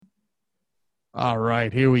All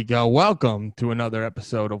right, here we go. Welcome to another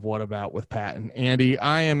episode of What About with Pat and Andy.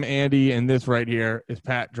 I am Andy, and this right here is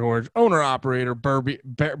Pat George, owner-operator, Burberry.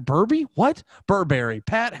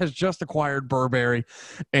 Pat has just acquired Burberry,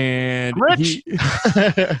 and Rich.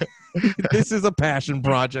 this is a passion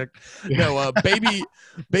project. No,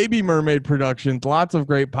 Baby Mermaid Productions, lots of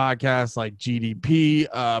great podcasts like GDP,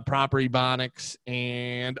 Property Bonics,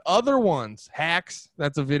 and other ones. Hacks,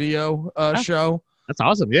 that's a video show. That's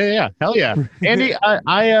awesome. Yeah. Hell yeah. Andy,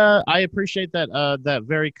 I appreciate that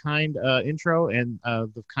very kind intro and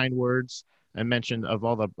the kind words I mentioned of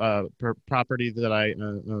all the property that I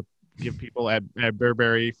give people at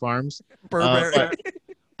Burberry Farms. Burberry.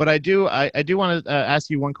 But I do want to ask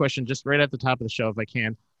you one question just right at the top of the show if I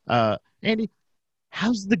can. Andy,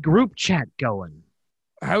 how's the group chat going?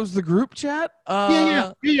 How's the group chat?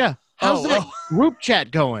 Yeah. How's the group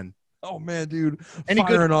chat going? Oh man, dude. Any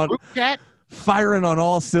good group chat? Firing on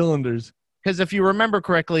all cylinders. Because if you remember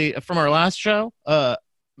correctly from our last show, I'm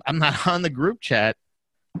not on the group chat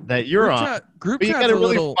that you're on. Group but you chat's got a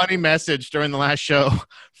really funny message during the last show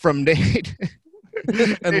from Nate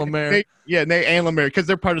and Lemaire. Nate and Lemaire, because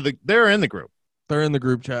they're in the group. They're in the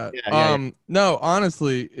group chat. Yeah. No,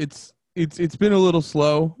 honestly, it's been a little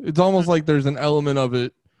slow. It's almost like there's an element of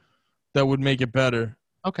it that would make it better.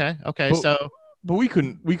 Okay. But we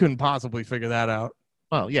couldn't possibly figure that out.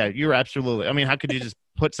 Well, yeah, you're absolutely. I mean, how could you just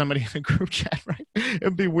put somebody in a group chat, right?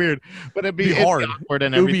 It'd be weird, but it'd be hard. Awkward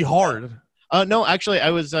and it would be hard. No, actually,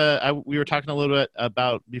 we were talking a little bit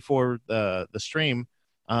about before the stream.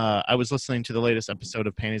 I was listening to the latest episode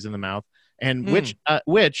of Panties in the Mouth, and which I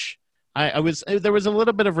was there was a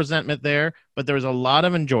little bit of resentment there, but there was a lot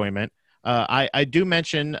of enjoyment. I do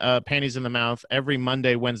mention Panties in the Mouth every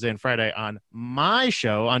Monday, Wednesday, and Friday on my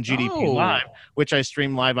show on GDP Live, which I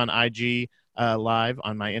stream live on IG. Live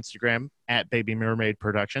on my Instagram at Baby Mermaid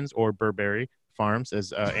Productions or Burberry Farms,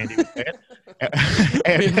 as Andy would say it.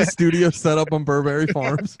 And in the studio set up on Burberry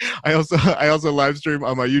Farms. I also live stream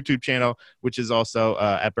on my YouTube channel, which is also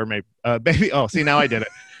at Mermaid Baby. Oh, see, now I did it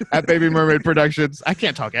at Baby Mermaid Productions. I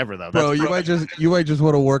can't talk ever though. Bro, you might just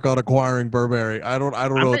want to work on acquiring Burberry. I don't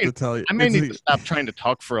know what to tell you. I may need to stop trying to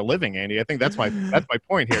talk for a living, Andy. I think that's my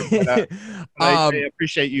point here. But, I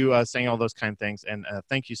appreciate you saying all those kind things, and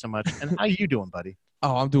thank you so much. And how you doing, buddy?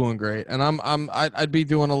 Oh, I'm doing great, and I'd be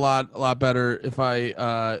doing a lot better if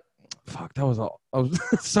I fuck, that was all. I was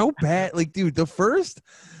so bad. Like, dude,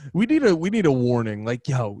 we need a warning. Like,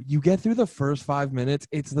 yo, you get through the first 5 minutes,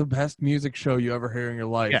 it's the best music show you ever hear in your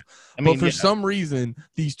life. Yeah. I mean, but for some reason,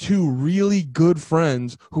 these two really good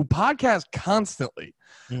friends who podcast constantly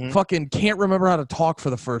fucking can't remember how to talk for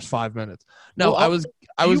the first 5 minutes. No, well,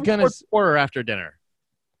 I was gonna before or after dinner.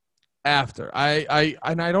 After I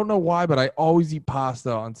don't know why, but I always eat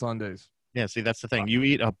pasta on Sundays. Yeah, see, that's the thing. You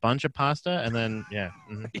eat a bunch of pasta, and then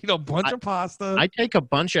eat a bunch of pasta. I take a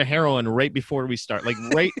bunch of heroin right before we start. Like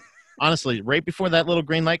honestly, right before that little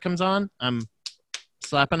green light comes on, I'm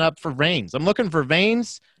slapping up for veins. I'm looking for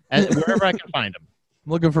veins wherever I can find them.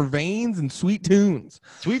 I'm looking for veins and sweet tunes.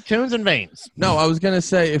 Sweet tunes and veins. No, I was gonna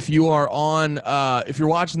say if you are on, if you're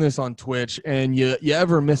watching this on Twitch and you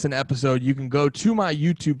ever miss an episode, you can go to my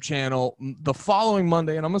YouTube channel the following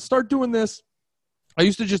Monday, and I'm gonna start doing this. I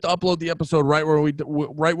used to just upload the episode right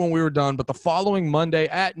when we were done, but the following Monday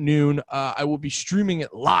at noon, I will be streaming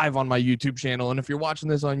it live on my YouTube channel. And if you're watching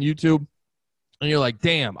this on YouTube and you're like,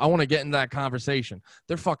 damn, I want to get in that conversation,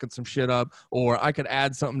 they're fucking some shit up, or I could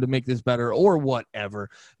add something to make this better, or whatever,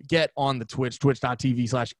 get on the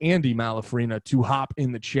twitch.tv/Andy Malafrina to hop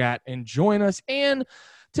in the chat and join us, and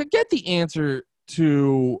to get the answer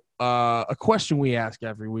to a question we ask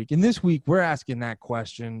every week. And this week, we're asking that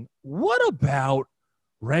question: what about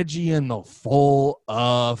Reggie and the Full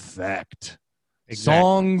Effect? Exactly.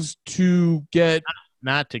 Songs to get...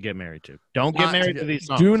 Not to get married to. Don't get married to these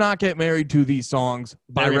songs. Do not get married to these songs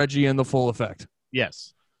by Reggie and the Full Effect.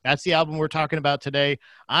 Yes. That's the album we're talking about today.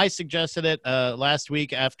 I suggested it last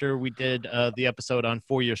week after we did the episode on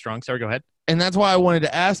 4 Year Strong. Sorry, go ahead. And that's why I wanted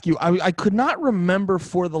to ask you. I could not remember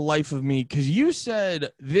for the life of me, because you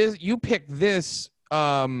said this. You picked this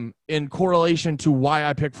in correlation to why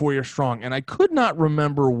I picked 4 Year Strong, and I could not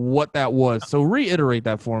remember what that was. So reiterate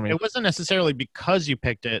that for me. It wasn't necessarily because you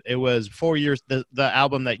picked it. It was 4 years, the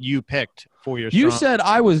album that you picked, 4 Year Strong. You said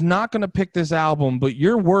I was not going to pick this album, but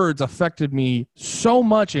your words affected me so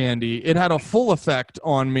much, Andy. It had a full effect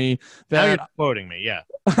on me that... Now you're quoting me, yeah.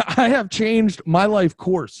 I have changed my life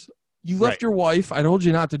course. You left your wife. I told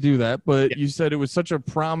you not to do that, but you said it was such a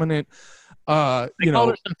prominent, I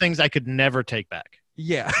called her some things I could never take back.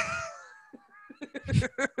 Yeah.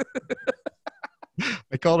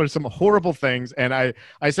 I called her some horrible things, and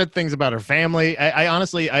I said things about her family. I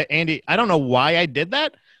honestly, Andy, I don't know why I did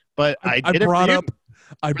that, but I did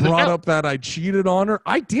I brought up that I cheated on her.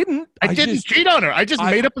 I didn't. I didn't cheat on her. I just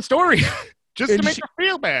made up a story just to make her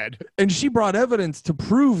feel bad. And she brought evidence to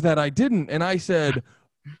prove that I didn't. And I said,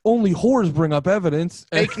 only whores bring up evidence.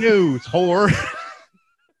 Fake news, whore.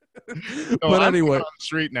 But anyway, I'm on the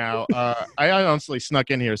street now. I honestly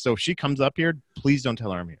snuck in here, so if she comes up here, please don't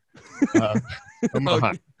tell her I'm here.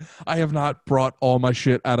 I have not brought all my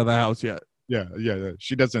shit out of the house yet. Yeah.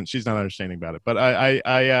 She doesn't. She's not understanding about it. But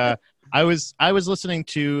I was listening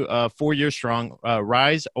to 4 Years Strong,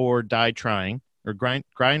 Rise or Die Trying, or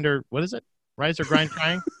grind or what is it? Rise or grind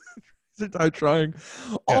trying. Die Trying.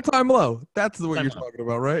 All time low. That's what you're talking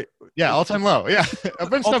about, right? Yeah, all time low. Yeah,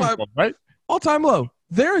 right? All time low.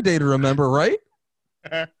 They're a day to remember, right?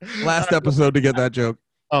 Last episode to get that joke.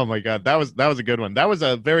 Oh my God, that was a good one. That was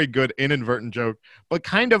a very good inadvertent joke, but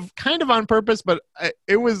kind of on purpose. But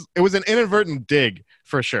it was an inadvertent dig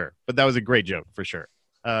for sure. But that was a great joke for sure.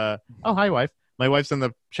 Oh, hi, wife. My wife's in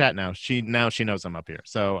the chat now. She knows I'm up here,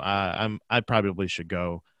 so I probably should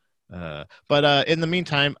go. But in the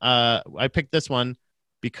meantime, I picked this one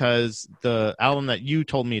because the album that you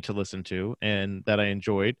told me to listen to and that I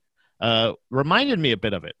enjoyed reminded me a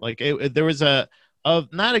bit of it. Like there was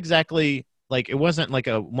not exactly. Like, it wasn't like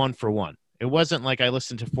a one for one. It wasn't like I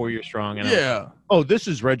listened to 4 Years Strong and I was like, oh, this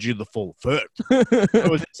is Reggie in the Full Effect.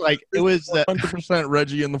 It was 100%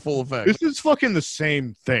 Reggie in the Full Effect. This is fucking the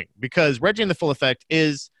same thing because Reggie in the Full Effect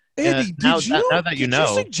is Andy, did you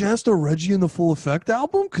suggest a Reggie in the Full Effect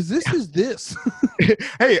album? Because this is this.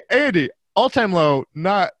 Hey, Andy, All Time Low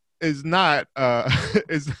is not at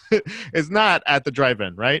the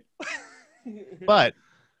drive-in, right? But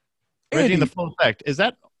Reggie Andy, in the Full Effect, is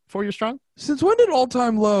that 4 Years Strong? Since when did All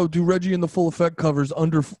Time Low do Reggie in the Full Effect covers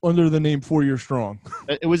under the name 4 Years Strong?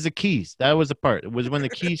 It was the keys. That was the part. It was when the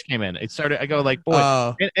keys came in. It started. I go like,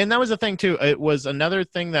 boy, and that was the thing too. It was another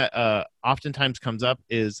thing that oftentimes comes up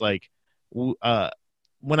is like,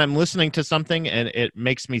 when I'm listening to something and it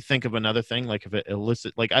makes me think of another thing. Like if it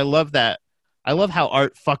elicits, like I love that. I love how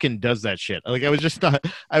art fucking does that shit. Like I was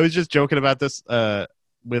just joking about this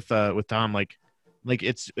with Tom. Like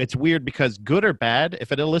it's weird because good or bad,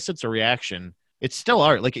 if it elicits a reaction, it's still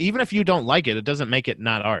art. Like even if you don't like it, it doesn't make it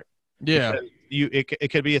not art. Yeah,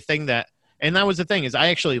 it could be a thing that, and that was the thing is I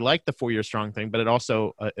actually liked the 4 Years Strong thing, but it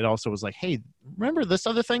also was like, hey, remember this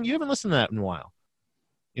other thing? You haven't listened to that in a while.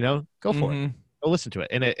 You know, go for it. Go listen to it.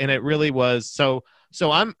 And it really was so.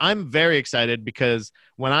 I'm very excited because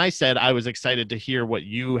when I said I was excited to hear what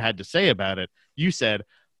you had to say about it, you said,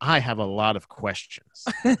 I have a lot of questions.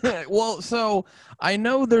 Well, so I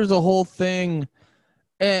know there's a whole thing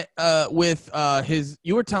with his.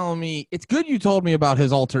 You were telling me it's good you told me about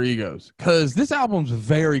his alter egos because this album's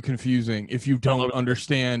very confusing if you don't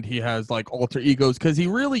understand he has like alter egos because he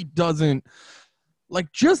really doesn't. Like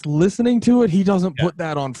just listening to it, he doesn't put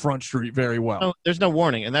that on Front Street very well. No, there's no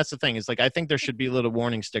warning, and that's the thing. Is like I think there should be a little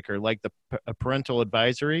warning sticker, like a parental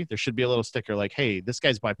advisory. There should be a little sticker like, "Hey, this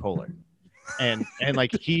guy's bipolar." And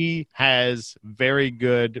like he has very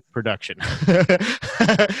good production. This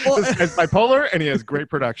guy's bipolar and he has great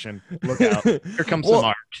production. Look out. Here comes some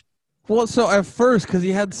art. Well, so at first, because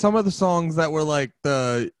he had some of the songs that were like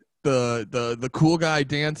the cool guy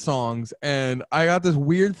dance songs, and I got this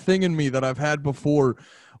weird thing in me that I've had before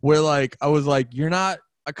where like I was like, you're not,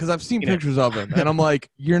 because I've seen pictures of him and I'm like,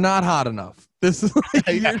 you're not hot enough. This is like,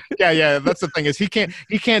 yeah. That's the thing is he can't,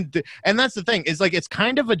 and that's the thing is like it's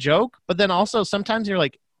kind of a joke, but then also sometimes you're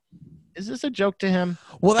like, is this a joke to him?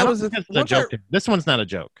 Well, that was a joke. This one's not a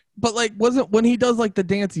joke. But like, wasn't when he does like the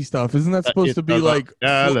dancey stuff? Isn't that supposed to be like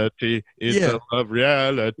reality? It's a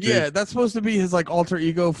reality. Yeah, that's supposed to be his like alter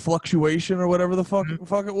ego fluctuation or whatever the fuck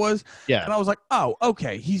it was. Yeah, and I was like, oh,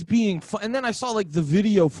 okay, he's being and then I saw like the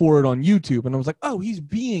video for it on YouTube, and I was like, oh, he's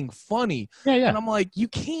being funny. Yeah. And I'm like, you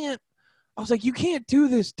can't do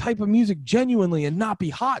this type of music genuinely and not be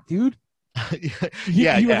hot, dude.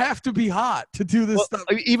 You have to be hot to do this stuff.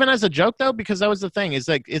 Even as a joke though, because that was the thing. Is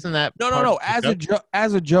like, isn't that no? As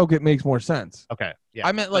a joke, it makes more sense. Okay, yeah.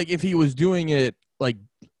 I meant like if he was doing it like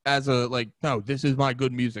as a like, no, this is my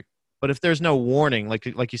good music. But if there's no warning, like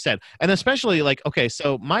you said, and especially like, okay,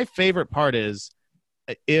 so my favorite part is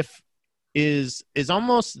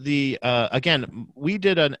almost the again we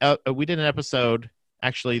did an episode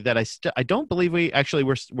actually that I don't believe we actually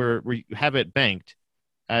we have it banked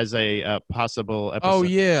as a possible episode. Oh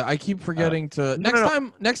yeah, I keep forgetting to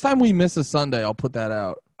next time we miss a Sunday, I'll put that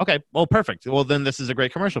out. Okay, well, perfect. Well, then this is a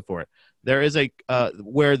great commercial for it. There is a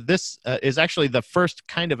where this is actually the first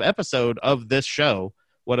kind of episode of this show.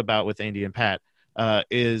 What About with Andy and Pat,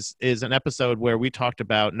 is an episode where we talked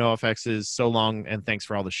about NoFX's "So Long and Thanks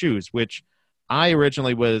for All the Shoes," which I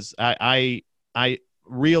originally I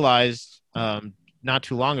realized not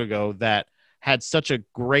too long ago that had such a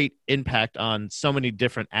great impact on so many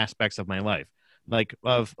different aspects of my life, like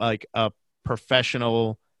of like a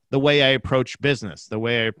professional, the way I approach business, the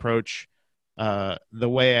way I approach art, the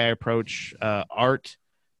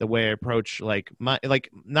way I approach like my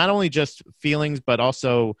like not only just feelings but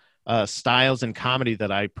also styles and comedy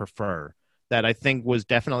that I prefer, that I think was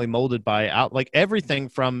definitely molded by out like everything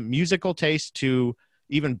from musical taste to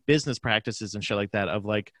even business practices and shit like that, of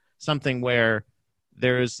like something where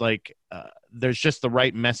there's like there's just the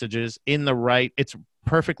right messages in the right, it's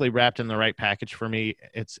perfectly wrapped in the right package for me.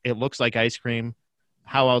 It looks like ice cream.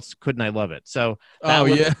 How else couldn't I love it? So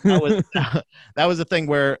that that was that was a thing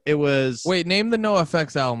where it was. Wait, name the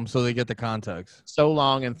NoFX album so they get the context. "So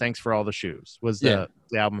Long and Thanks for All the Shoes" was the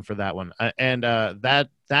album for that one, and that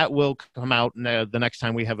will come out the next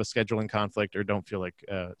time we have a scheduling conflict or don't feel like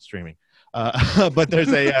streaming. But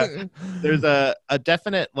there's a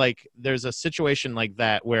definite, like, there's a situation like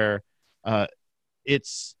that where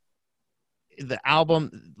it's the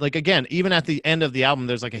album, like, again, even at the end of the album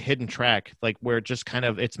there's like a hidden track, like where just kind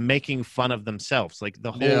of it's making fun of themselves, like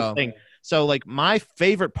the whole thing. So like my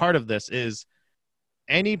favorite part of this is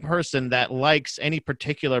any person that likes any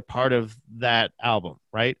particular part of that album,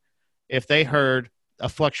 right? If they heard a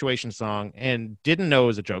Fluctuation song and didn't know it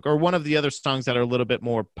was a joke, or one of the other songs that are a little bit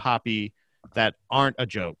more poppy that aren't a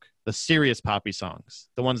joke, the serious poppy songs,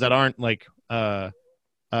 the ones that aren't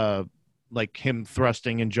like him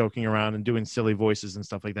thrusting and joking around and doing silly voices and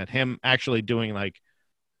stuff like that, him actually doing like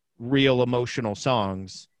real emotional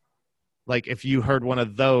songs. Like if you heard one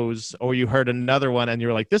of those or you heard another one and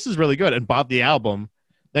you're like, this is really good, and bought the album,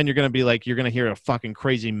 then you're going to be like, you're going to hear a fucking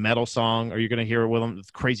crazy metal song, or you're going to hear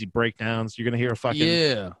with crazy breakdowns. You're going to hear a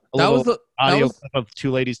fucking audio clip of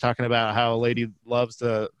two ladies talking about how a lady loves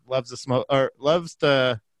to smoke, or loves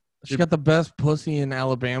to. She got the best pussy in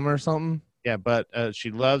Alabama or something. Yeah, but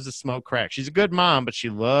she loves to smoke crack. She's a good mom, but she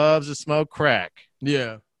loves to smoke crack.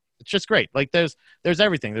 Yeah. It's just great. Like there's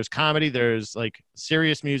everything. There's comedy. There's like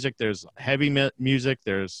serious music. There's heavy music.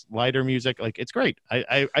 There's lighter music. Like it's great.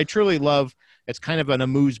 I truly love. It's kind of an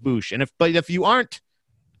amuse-bouche. And if you aren't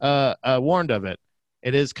warned of it,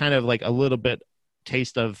 it is kind of like a little bit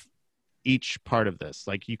taste of each part of this.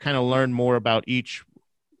 Like you kind of learn more about each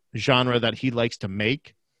genre that he likes to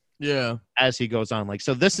make. Yeah. As he goes on, like,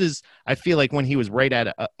 so this is, I feel like when he was right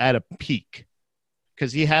at a peak,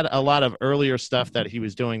 because he had a lot of earlier stuff that he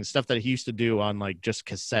was doing, stuff that he used to do on like just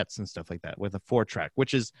cassettes and stuff like that with a 4-track,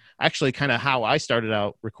 which is actually kind of how I started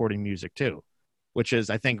out recording music too, which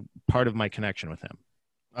is I think part of my connection with him.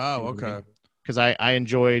 Oh, okay. Because I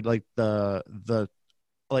enjoyed like the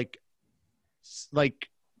like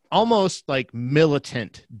almost like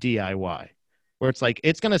militant DIY. Where it's like,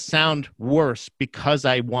 it's going to sound worse because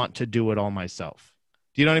I want to do it all myself.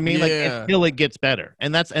 Do you know what I mean? Like until it gets better.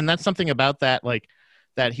 And that's something about that, like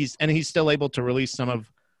that he's still able to release some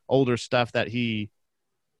of older stuff that he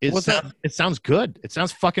is. It sounds good. It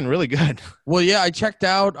sounds fucking really good. Well, yeah, I checked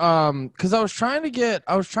out, cause I was trying to get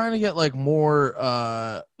like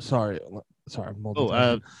more, sorry.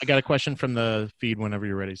 I got a question from the feed whenever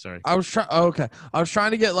you're ready. Sorry. I was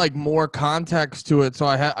trying to get like more context to it. So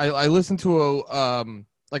I listened to a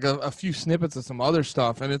few snippets of some other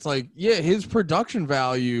stuff, and it's like, yeah, his production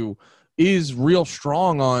value is real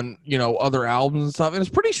strong on, other albums and stuff. And it's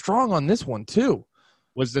pretty strong on this one too.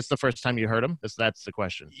 Was this the first time you heard him? That's the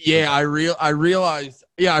question. Yeah, I realized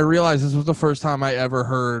this was the first time I ever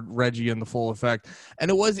heard Reggie in the full effect.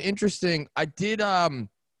 And it was interesting. I did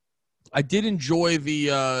enjoy the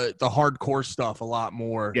hardcore stuff a lot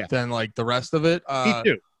more than like the rest of it. Me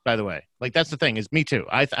too, by the way. Like that's the thing, is me too.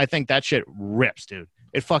 I think that shit rips, dude.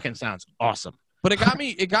 It fucking sounds awesome. But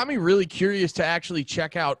it got me really curious to actually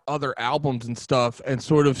check out other albums and stuff and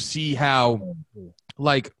sort of see how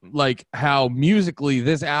like how musically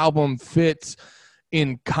this album fits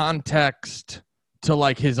in context to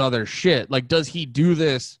like his other shit. Like, does he do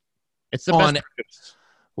this? It's the best produced.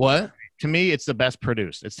 What? To me, it's the best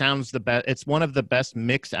produced. It sounds the best. It's one of the best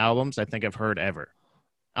mixed albums I think I've heard ever.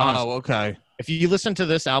 Honestly. Oh, okay. If you listen to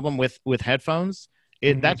this album with headphones,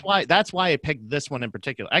 that's why I picked this one in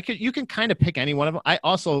particular. You can kind of pick any one of them. I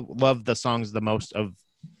also love the songs the most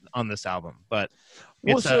on this album, but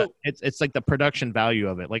it's like the production value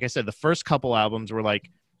of it. Like I said, the first couple albums were like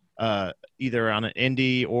either on an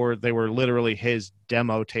indie or they were literally his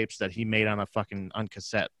demo tapes that he made on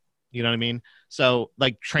cassette. You know what I mean? So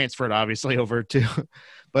like transferred obviously over to,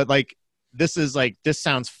 but like this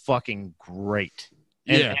sounds fucking great.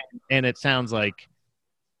 and Yeah. and it sounds like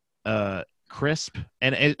crisp,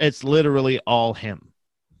 and it's literally all him.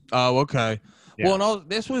 Oh, okay. Yeah. Well, no,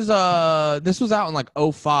 this was out in like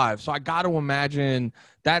 '05, so I got to imagine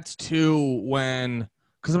that's too when,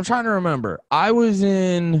 because I'm trying to remember. I was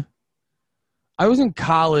in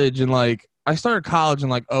college, and like I started college in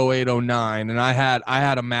like '08, '09, and I had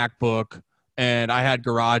a MacBook and I had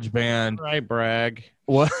GarageBand. All right, brag.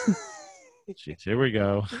 What? Jeez, here we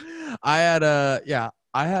go. I had a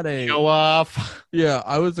Show off. yeah,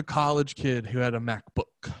 I was a college kid who had a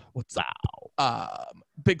MacBook. What's up?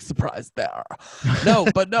 Big surprise there. No,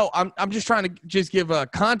 but no, I'm just trying to just give a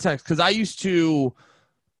context, because I used to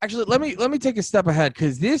actually let me take a step ahead,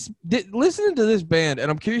 because listening to this band,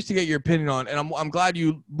 and I'm curious to get your opinion on, and I'm glad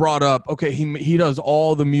you brought up. Okay, he does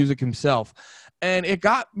all the music himself, and it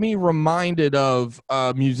got me reminded of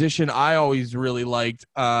a musician I always really liked,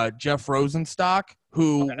 Jeff Rosenstock,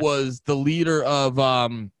 who was the leader of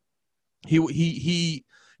he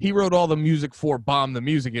wrote all the music for Bomb the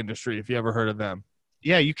Music Industry, if you ever heard of them.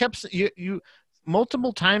 Yeah, you kept you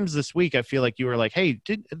multiple times this week. I feel like you were like, "Hey,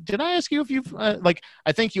 did I ask you if you've like?"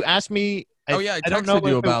 I think you asked me. I don't know texted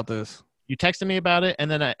you about this. You texted me about it, and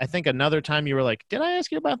then I think another time you were like, "Did I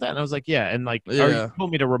ask you about that?" And I was like, "Yeah," and like, or you told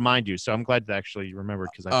me to remind you. So I'm glad to actually remember,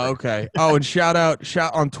 because I. Okay. Oh, and shout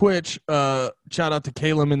on Twitch. Shout out to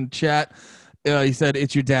Caleb in the chat. He said,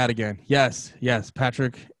 "It's your dad again." Yes,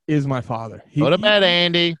 Patrick is my father. Go to bed,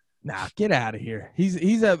 Andy. Nah, get out of here.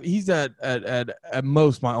 He's at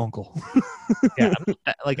most my uncle. Yeah,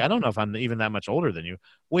 like I don't know if I'm even that much older than you.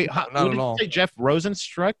 Wait, not what at did all. you say? Jeff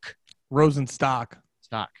Rosenstock? Rosenstock.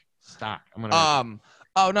 Stock. I'm gonna.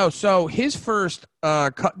 Oh no. So his first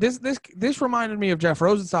this reminded me of Jeff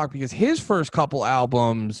Rosenstock, because his first couple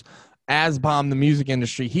albums as Bomb the Music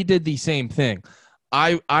Industry, he did the same thing.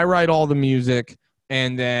 I write all the music,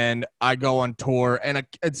 and then I go on tour, and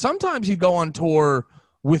sometimes he'd go on tour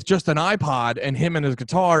with just an iPod and him and his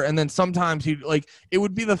guitar, and then sometimes it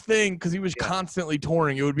would be the thing, because he was constantly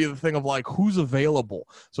touring. It would be the thing of like, who's available.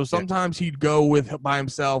 So sometimes he'd go by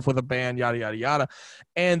himself with a band, yada yada yada,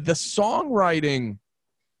 and the songwriting,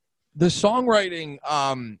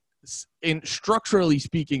 in structurally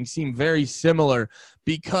speaking, seemed very similar,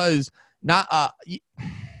 because not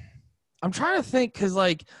I'm trying to think, because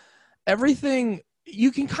like everything,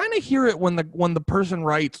 you can kind of hear it when the person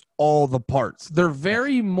writes all the parts. They're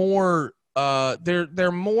very more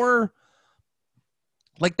they're more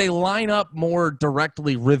like, they line up more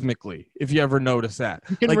directly rhythmically, if you ever notice that.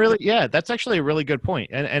 You can like, really, yeah, that's actually a really good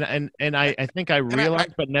point. And I think I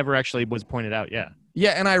realized, but never actually was pointed out. Yeah.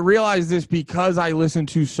 Yeah, and I realized this because I listened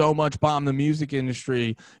to so much Bomb the Music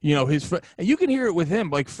Industry. You know, and you can hear it with him.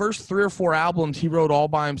 Like, first 3 or 4 albums he wrote all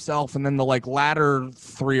by himself, and then the like latter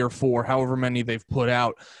 3 or 4, however many they've put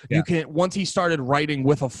out, you can, once he started writing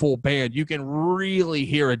with a full band, you can really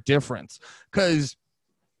hear a difference. Because,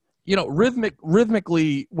 you know,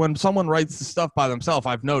 rhythmically, when someone writes the stuff by themselves,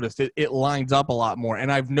 I've noticed it lines up a lot more. And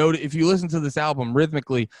I've noticed, if you listen to this album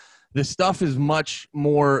rhythmically, the stuff is much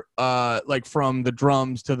more like, from the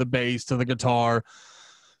drums to the bass to the guitar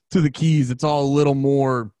to the keys, it's all a little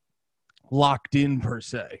more locked in, per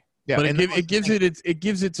se. Yeah, but it gives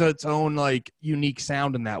it its own like unique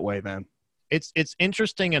sound in that way. Then it's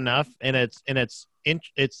interesting enough, and it's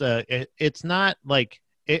not like.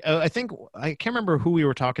 I think I can't remember who we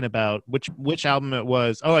were talking about, which album it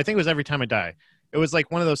was. Oh, I think it was Every Time I Die. It was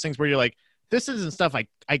like one of those things where you're like, this isn't stuff I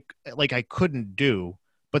couldn't do,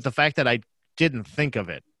 but the fact that I didn't think of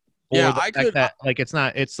it, I could. That, like,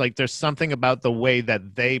 it's like there's something about the way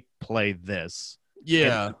that they play this.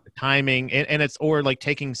 Yeah, and the timing, and it's, or like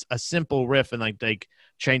taking a simple riff and like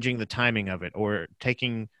changing the timing of it, or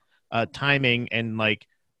taking timing and like,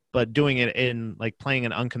 but doing it in like playing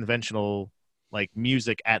an unconventional like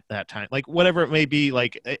music at that time, like whatever it may be,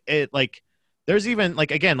 like it like there's even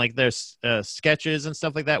like, again, like there's sketches and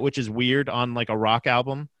stuff like that, which is weird on like a rock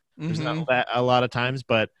album. There's not that a lot of times,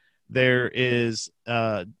 but there is.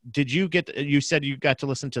 You said you got to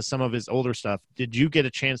listen to some of his older stuff. Did you get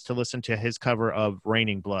a chance to listen to his cover of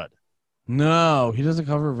Raining Blood? No, he does a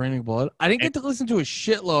cover of Raining Blood. I didn't get to listen to a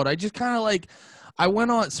shitload. I just kind of like, I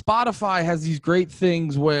went on Spotify, has these great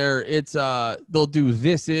things where it's they'll do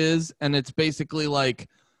This Is, and it's basically like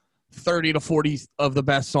 30 to 40 of the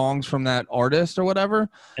best songs from that artist or whatever.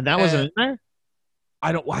 And that wasn't in there?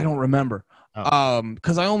 I don't remember.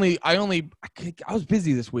 Because I was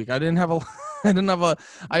busy this week. I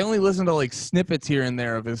only listened to like snippets here and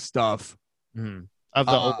there of his stuff. Of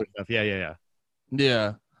the older stuff.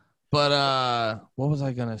 Yeah. But what was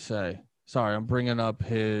I gonna say? Sorry, I'm bringing up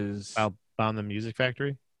his Bomb the Music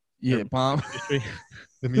Factory. Yeah, Bomb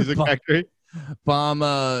the Music Factory. Bomb.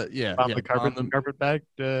 Yeah, Bomb yeah. the Bomb carpet bag,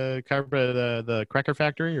 carpet, the cracker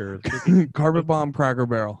factory, or carpet bomb Cracker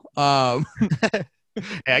Barrel. hey,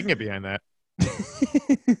 I can get behind that.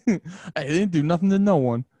 I didn't do nothing to no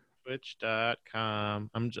one. Twitch.com.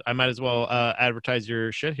 I might as well advertise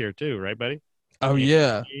your shit here too, right, buddy? Oh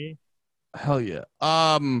yeah, hell yeah.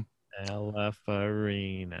 LF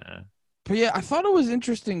Arena. But yeah, I thought it was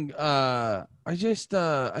interesting. I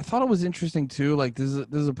thought it was interesting too. Like this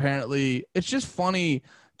is apparently, it's just funny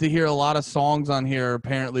to hear a lot of songs on here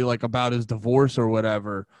apparently like about his divorce or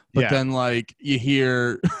whatever. But then like you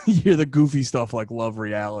hear you hear the goofy stuff like Love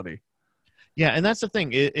Reality. Yeah, and that's the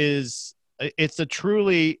thing. It's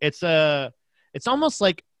almost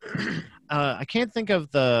like I can't think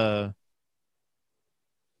of the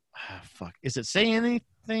fuck. Is it Say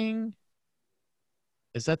Anything?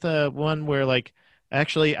 Is that the one where like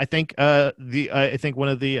actually I think I think one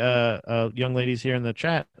of the young ladies here in the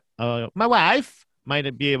chat, my wife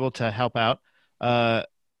might be able to help out. I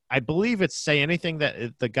believe it's Say Anything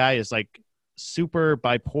that the guy is like super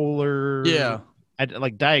bipolar. Yeah.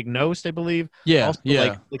 Like diagnosed, I believe. Yeah. Also,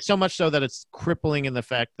 yeah. like so much so that it's crippling in the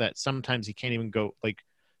fact that sometimes he can't even go, like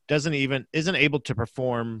isn't able to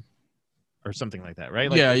perform or something like that,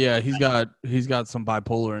 right? Like, yeah. He's got some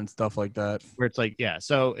bipolar and stuff like that. Where it's like, yeah,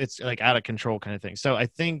 so it's like out of control kind of thing. So I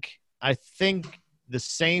think the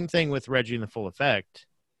same thing with Reggie in the Full Effect.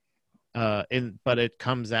 But it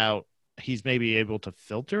comes out, he's maybe able to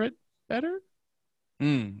filter it better.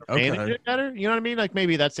 Okay. Manage it better. You know what I mean? Like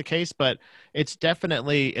maybe that's the case, but it's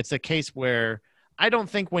a case where I don't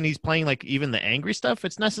think when he's playing like even the angry stuff,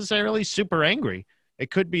 it's necessarily super angry. It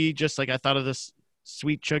could be just like I thought of this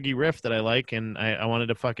sweet chuggy riff that I like, and I wanted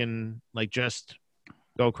to fucking like just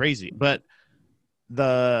go crazy. But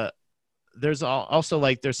there's also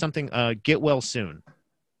like there's something Get Well Soon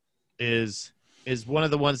is one of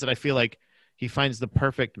the ones that I feel like he finds the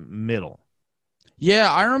perfect middle.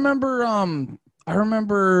 Yeah, I remember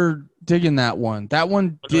digging that one. That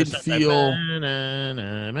one did feel.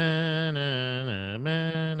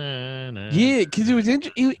 Yeah, because it was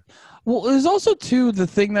interesting. Well, it was also too the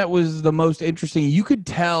thing that was the most interesting. You could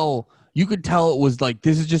tell it was like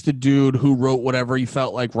this is just a dude who wrote whatever he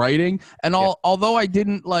felt like writing. And although I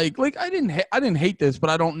didn't like I didn't hate this, but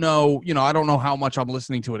I don't know, I don't know how much I'm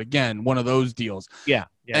listening to it again. One of those deals. Yeah.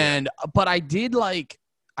 But I did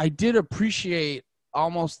appreciate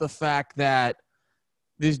almost the fact that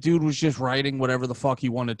this dude was just writing whatever the fuck he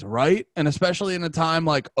wanted to write. And especially in a time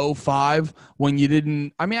like 2005 when you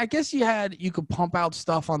didn't, I mean, I guess you could pump out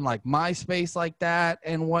stuff on like MySpace like that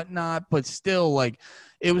and whatnot, but still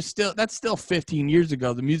that's still 15 years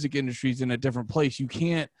ago. The music industry's in a different place. You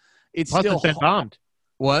can't, it's Plus still it's been bombed.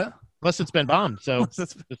 What? Plus it's been bombed. So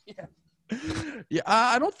yeah. Yeah,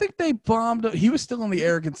 I don't think they bombed. He was still in the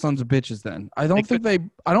Arrogant Sons of Bitches then. I don't think they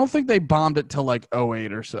bombed it till like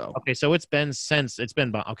 2008 or so. Okay, so it's been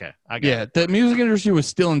bombed. Okay, I got it. The music industry was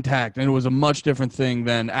still intact, and it was a much different thing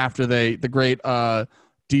than after the great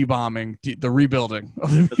de-bombing, the rebuilding of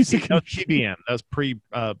the music industry. PBM. That was pre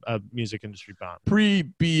music industry bomb. Pre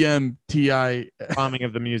BMTI bombing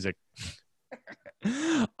of the music.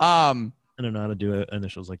 I don't know how to do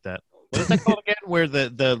initials like that. What is that called again? Where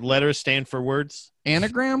the letters stand for words?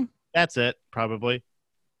 Anagram? That's it, probably.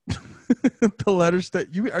 The letters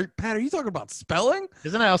that Pat, are you talking about spelling?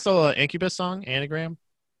 Isn't that also an Incubus song? Anagram?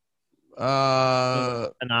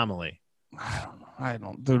 Anomaly. I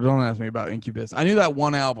don't. Dude, don't ask me about Incubus. I knew that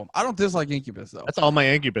one album. I don't dislike Incubus though. That's all my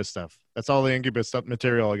Incubus stuff. That's all the Incubus stuff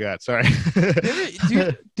material I got. Sorry.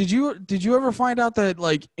 Did you ever find out that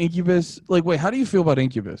like Incubus? Like, wait, how do you feel about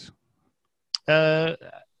Incubus?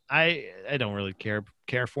 I don't really care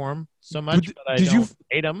for them so much, but I don't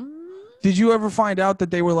hate them. Did you ever find out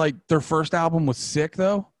that they were like their first album was sick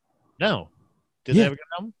though? No. Did they have a good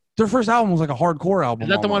album? Their first album was like a hardcore album. Is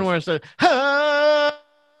that the one where it's like, no.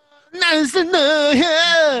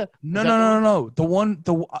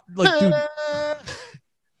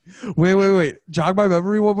 Dude. Wait. Jog my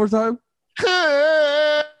memory one more time.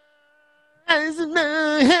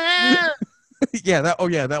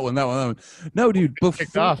 that one. No, dude.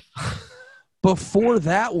 Before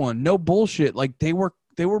that one, no bullshit. Like they were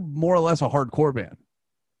more or less a hardcore band.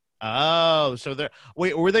 Oh, so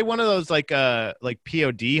were they one of those like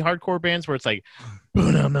POD hardcore bands where it's like,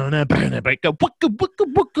 dude,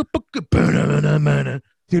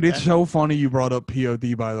 it's so funny you brought up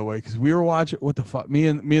POD by the way because we were watching what the fuck me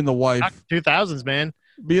and the wife 2000s man.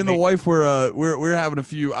 Me and the wife we're having a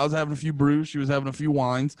few. I was having a few brews. She was having a few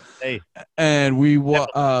wines. Hey, and we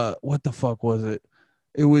what the fuck was it?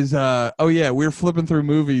 It was we were flipping through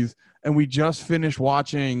movies, and we just finished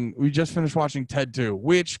watching Ted 2,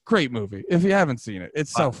 which great movie. If you haven't seen it,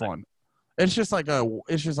 it's so fun. It's just like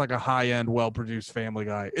a high-end, well-produced Family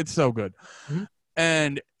Guy. It's so good. Mm-hmm.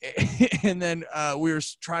 And then we were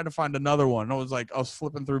trying to find another one. And I was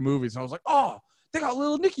flipping through movies, and I was like, oh, they got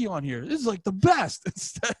Little Nicky on here. This is like the best.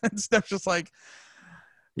 And Steph's just like,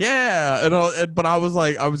 yeah. But I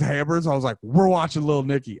was hammered, so I was like, we're watching Little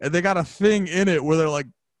Nicky, and they got a thing in it where they're like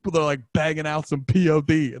banging out some POD,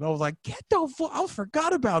 and I was like, get the fuck! I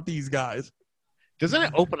forgot about these guys. Doesn't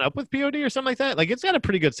it open up with POD or something like that? Like, it's got a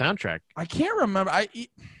pretty good soundtrack. I can't remember.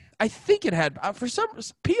 I think it had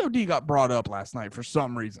POD got brought up last night for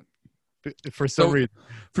some reason. For some reason.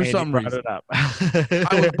 It up. I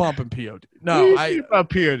was bumping POD. No,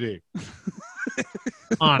 about POD.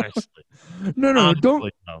 Honestly. No.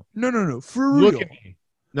 For real. Look at me.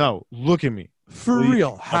 No, look at me. For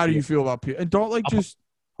real. How do you feel about POD? And don't just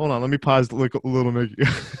hold on. Let me pause. Look a little Nicky.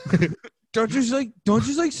 Don't just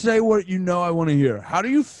say what you know I want to hear. How do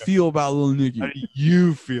you feel about Little Nicky? How do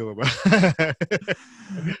you feel about it?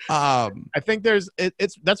 I think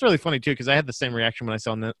that's really funny too, because I had the same reaction when I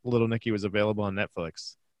saw Little Nicky was available on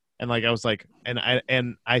Netflix, and like I was like,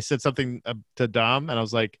 and I said something to Dom, and I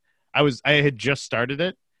was like, I had just started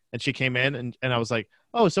it, and she came in, and I was like,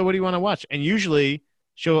 oh, so what do you want to watch? And usually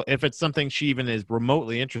if it's something she even is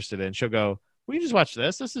remotely interested in, she'll go, well, you just watch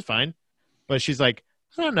this. This is fine. But she's like,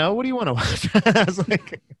 I don't know. What do you want to watch? I was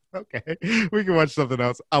like, okay, we can watch something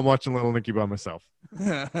else. I'm watching Little Nicky by myself.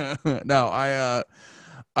 No,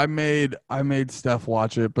 I made Steph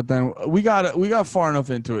watch it, but then we got far enough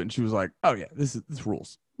into it, and she was like, "Oh yeah, this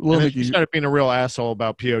rules." Little Nicky started being a real asshole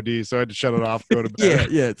about POD, so I had to shut it off. Go to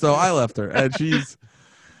bed. yeah. So I left her, and she's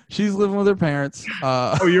living with her parents.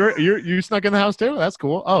 Oh, you snuck in the house too? That's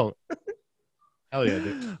cool. Oh. Hell yeah,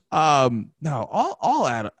 dude. No, all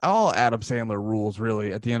Adam Sandler rules,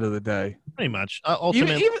 really, at the end of the day. Pretty much.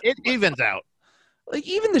 Ultimately, it evens out. Like,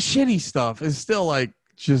 even the shitty stuff is still like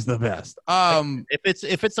just the best.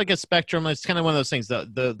 If it's like a spectrum, it's kind of one of those things.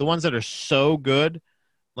 The ones that are so good,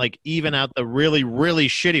 like, even out the really, really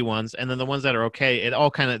shitty ones, and then the ones that are okay,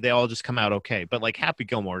 they all just come out okay. But like Happy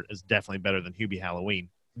Gilmore is definitely better than Hubie Halloween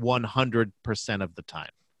 100% of the time.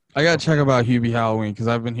 I gotta check about Hubie Halloween, because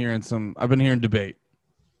I've been hearing debate.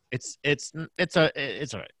 It's all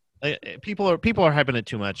right. People are hyping it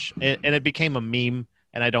too much, and it became a meme,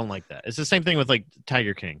 and I don't like that. It's the same thing with like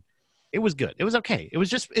Tiger King. It was good. It was okay. It's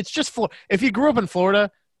just if you grew up in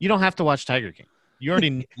Florida, you don't have to watch Tiger King. You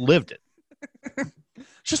already lived it.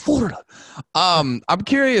 Just Florida. I'm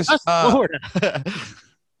curious. Florida.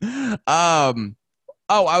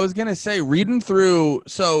 Oh, I was gonna say, reading through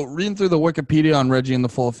the Wikipedia on Reggie and the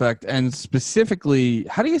Full Effect, and specifically,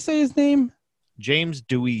 how do you say his name? James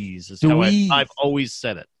Deweese is how I've always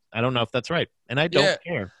said it. I don't know if that's right, and I don't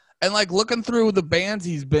care. And like looking through the bands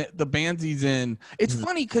he's in, it's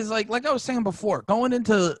funny because like I was saying before, going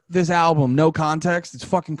into this album, no context, it's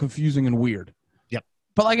fucking confusing and weird. Yep.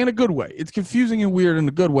 But like in a good way. It's confusing and weird in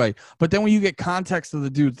a good way. But then when you get context of the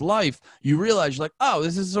dude's life, you realize you're like, oh,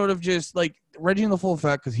 this is sort of just like Reggie in the Full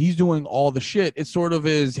Effect, because he's doing all the shit. It sort of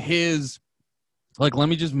is his, like, let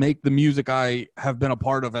me just make the music I have been a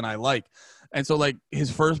part of and I like. And so, like,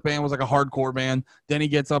 his first band was like a hardcore band. Then he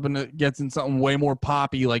gets in something way more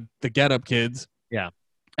poppy, like the Get Up Kids. Yeah.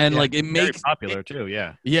 And like it makes popular too.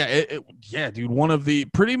 Yeah. Yeah, dude. One of the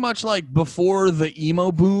pretty much like before the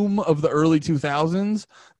emo boom of the early 2000s,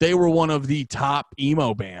 they were one of the top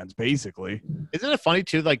emo bands, basically. Isn't it funny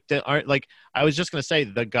too? Like, I was just gonna say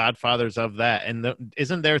the Godfathers of that, and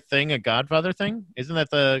isn't their thing a Godfather thing? Isn't that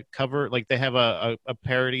the cover? Like, they have a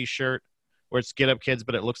parody shirt where it's Get Up Kids,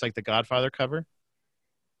 but it looks like the Godfather cover.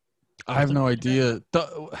 I have no idea.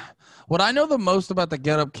 What I know the most about the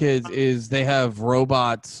Get Up Kids is they have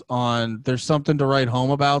robots on. There's Something to Write Home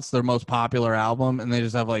About. It's their most popular album, and they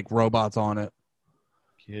just have like robots on it.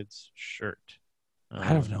 Kids shirt. I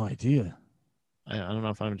have no idea. I don't know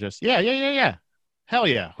if I'm just yeah. Hell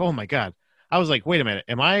yeah! Oh my god! I was like, wait a minute,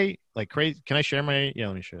 am I like crazy? Can I share my? Yeah,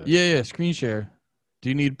 let me share that. Yeah. Screen share. Do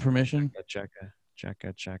you need permission? Checka. Check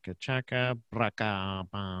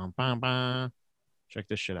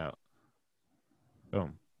this shit out.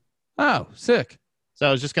 Boom. Oh, sick. So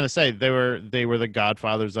I was just gonna say they were the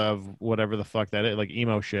Godfathers of whatever the fuck that is, like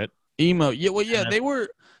emo shit. Emo, yeah. Well, yeah,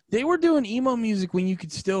 they were doing emo music when you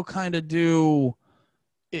could still kind of do.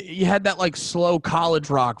 You had that like slow college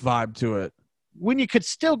rock vibe to it. When you could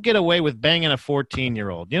still get away with banging a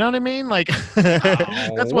 14-year-old, you know what I mean? Like,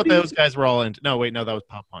 that's what those guys were all into. No, wait, no, that was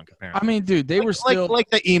pop punk. Apparently, I mean, dude, they were still like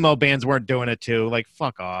the emo bands weren't doing it too. Like,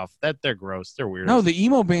 fuck off. They're gross. They're weird. No, the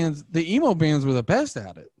emo bands were the best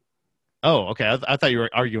at it. Oh, okay. I thought you were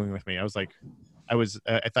arguing with me. I was like,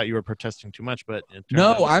 I thought you were protesting too much, but it turns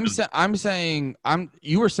No, out I'm saying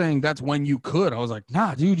you were saying that's when you could. I was like,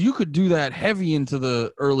 nah, dude, you could do that heavy into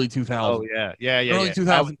the early 2000s, oh yeah. early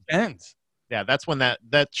That was, 2010s. yeah, that's when that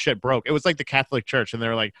shit broke. It was like the Catholic Church, and they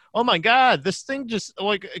were like, "Oh my God, this thing just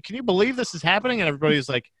like, can you believe this is happening?" And everybody's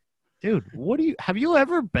like, "Dude, have you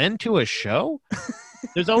ever been to a show?"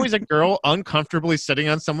 There's always a girl uncomfortably sitting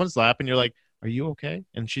on someone's lap, and you're like, "Are you okay?"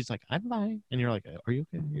 And she's like, "I'm fine." And you're like, "Are you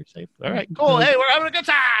okay? You're safe? All right, cool. Hey, we're having a good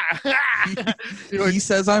time." He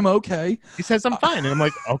says I'm okay. He says I'm fine, and I'm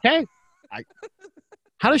like, "Okay."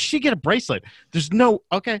 How does she get a bracelet? There's no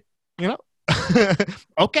okay, you know.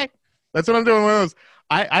 Okay, that's what I'm doing with those.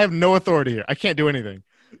 I have no authority here. I can't do anything.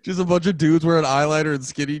 Just a bunch of dudes wearing eyeliner and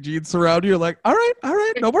skinny jeans surround you. You're like, all right,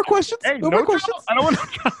 no more questions. Hey, no more questions. I don't want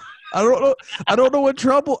to. I don't know. I don't know what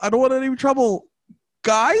trouble. I don't want any trouble,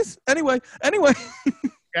 guys. Anyway.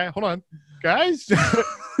 Okay, hold on, guys.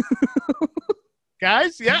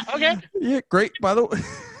 Guys, yeah, okay. Yeah, great. By the way,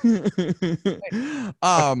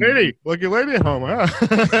 lady, lucky lady at home, huh?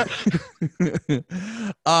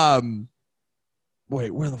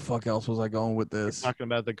 Wait, where the fuck else was I going with this? We're talking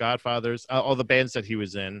about the Godfathers, all the bands that he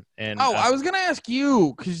was in, and I was gonna ask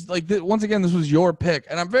you because, like, once again, this was your pick,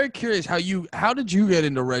 and I'm very curious how did you get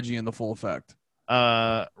into Reggie in the Full Effect?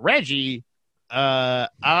 Reggie,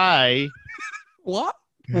 What?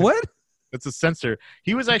 It's a censor.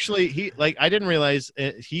 He was actually I didn't realize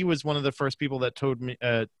he was one of the first people that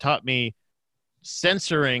taught me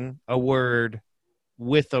censoring a word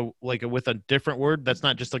with a different word that's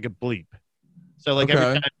not just like a bleep. So like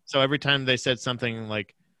every time they said something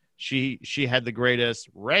like she had the greatest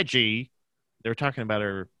Reggie, they were talking about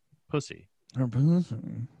her pussy. Her pussy.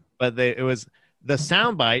 But it was the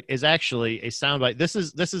soundbite is actually a soundbite. This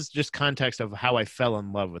is just context of how I fell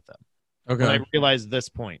in love with them. Okay. When I realized this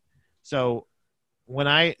point. So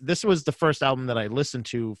this was the first album that I listened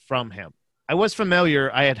to from him. I was familiar.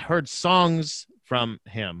 I had heard songs from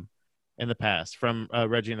him in the past, from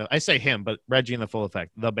Reggie. I say him, but Reggie and the Full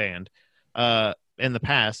Effect, the band, in the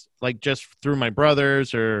past, like just through my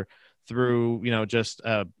brothers or through, just,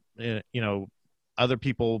 other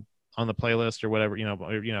people on the playlist or whatever,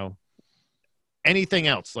 anything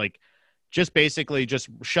else, like just basically just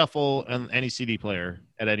shuffle on any CD player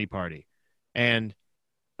at any party.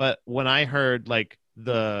 But when I heard like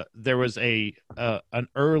there was an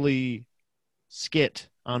early skit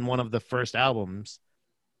on one of the first albums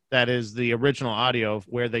that is the original audio of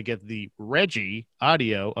where they get the Reggie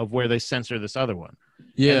audio of where they censor this other one.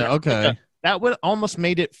 Yeah, okay. That would almost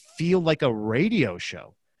made it feel like a radio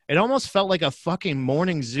show. It almost felt like a fucking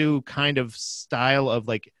Morning Zoo kind of style of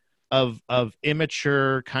like of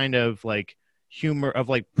immature kind of like humor, of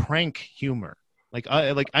like prank humor. Like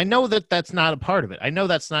I know that that's not a part of it. I know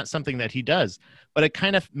that's not something that he does, but it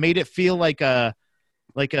kind of made it feel like a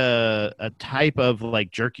type of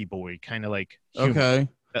like Jerky Boy kind of like humor. Okay.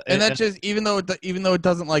 And that just even though it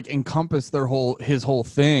doesn't like encompass his whole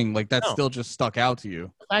thing, like that still just stuck out to you.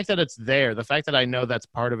 The fact that it's there, the fact that I know that's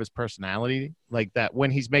part of his personality, like that when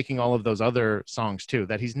he's making all of those other songs too,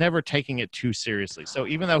 that he's never taking it too seriously. So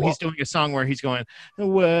even though he's doing a song where he's going,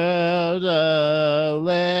 "Well,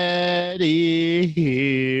 lady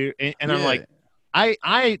here," and I'm like,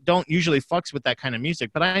 I don't usually fucks with that kind of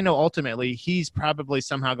music, but I know ultimately he's probably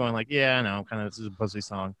somehow going like, yeah, I know, kind of this is a pussy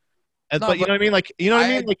song. But you know what I mean? Like, you know what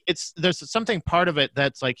I mean? Like, there's something part of it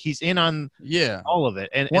that's like he's in on all of it.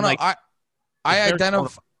 And like, I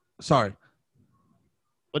identify. Sorry,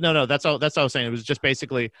 but no, that's all I was saying. It was just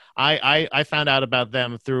basically I found out about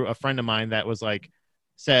them through a friend of mine that was like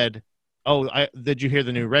said, "Oh, did you hear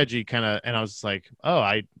the new Reggie?" Kind of, and I was like, "Oh,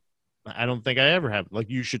 I don't think I ever have. Like,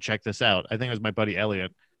 you should check this out." I think it was my buddy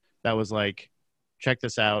Elliot that was like, "Check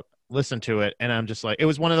this out." Listen to it, and I'm just like, it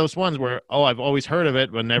was one of those ones where, I've always heard of it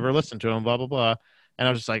but never listened to him, blah blah blah, and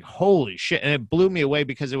I was just like, holy shit, and it blew me away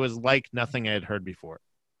because it was like nothing I had heard before.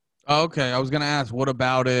 Okay, I was gonna ask, what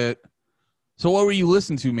about it? So what were you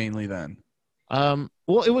listening to mainly then? Well,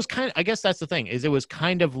 it was kind of, I guess that's the thing, is it was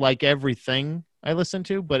kind of like everything I listened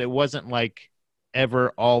to, but it wasn't like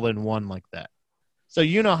ever all in one like that. So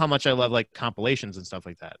you know how much I love like compilations and stuff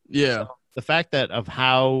like that. Yeah. So the fact that of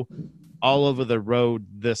how all over the road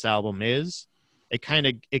this album is, it kind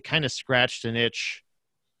of scratched an itch.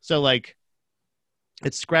 So like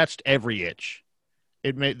it scratched every itch.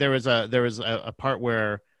 There was a part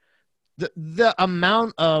where the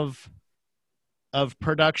amount of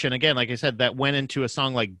production, again, like I said, that went into a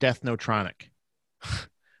song like Death Notronic,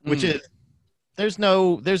 which is there's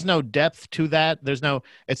no depth to that.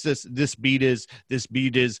 It's this beat is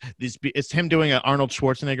it's him doing an Arnold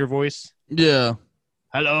Schwarzenegger voice. Yeah.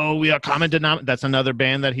 Hello, we are common denominator. That's another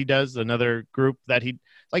band that he does, another group that he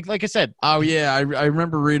like I said. Oh yeah, I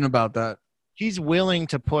remember reading about that. He's willing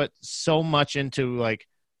to put so much into like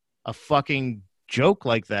a fucking joke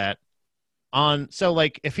like that on. So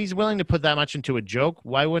like if he's willing to put that much into a joke,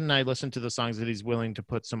 why wouldn't I listen to the songs that he's willing to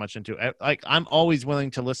put so much into? Like I'm always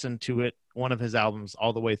willing to listen to one of his albums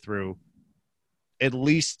all the way through at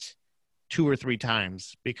least 2 or 3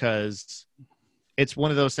 times, because it's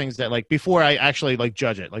one of those things that like before I actually like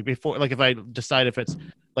judge it, like before, like if I decide if it's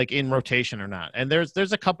like in rotation or not. And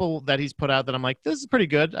there's a couple that he's put out that I'm like, this is pretty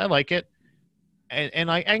good, I like it,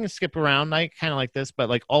 and I can skip around, I kind of like this, but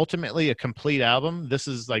like ultimately a complete album, this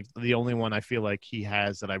is like the only one I feel like he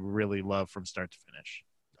has that I really love from start to finish.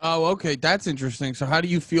 Oh, okay, that's interesting. So how do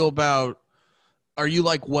you feel about? Are you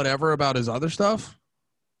like whatever about his other stuff?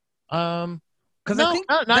 Because No, I think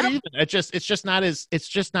not even. It's just not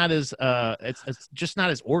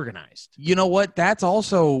as organized. You know what? That's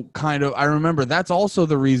also kind of, I remember that's also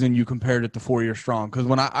the reason you compared it to 4 Year Strong. Because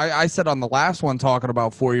when I said on the last one talking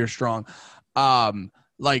about 4 Year Strong,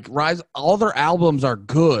 like Rise, all their albums are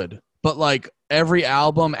good, but like every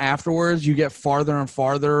album afterwards, you get farther and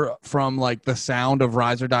farther from like the sound of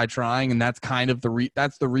Rise or Die Trying, and that's kind of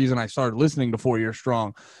that's the reason I started listening to 4 Year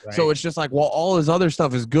Strong. Right. So it's just like, well, all his other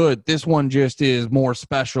stuff is good. This one just is more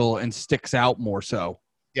special and sticks out more so.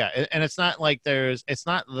 Yeah, and it's not like I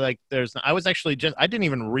was actually I didn't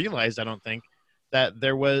even realize, I don't think,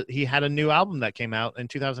 that he had a new album that came out in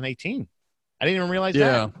 2018. I didn't even realize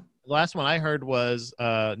that. The last one I heard was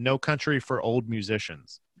No Country for Old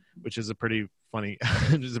Musicians, which is a pretty funny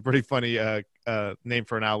name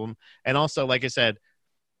for an album. And also, like I said,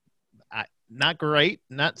 not great,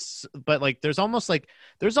 but like there's almost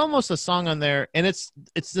a song on there, and it's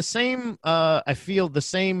the same, I feel the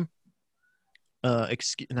same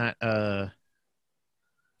it's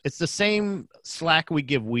the same slack we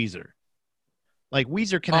give Weezer. Like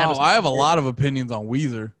Weezer can have I have a lot of opinions on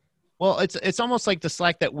Weezer. Well, it's almost like the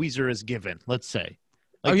slack that Weezer is given, let's say.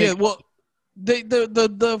 Like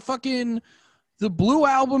the Blue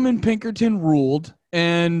Album in Pinkerton ruled,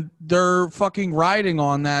 and they're fucking riding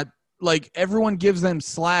on that. Like everyone gives them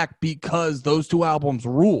slack because those two albums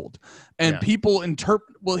ruled, and people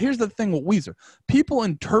interpret. Well, here's the thing with Weezer: people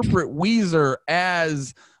interpret Weezer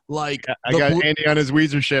as like. I got Andy on his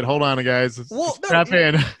Weezer shit. Hold on, guys. Strap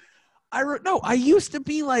in. I used to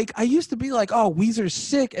be like, oh, Weezer's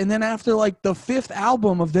sick, and then after like the 5th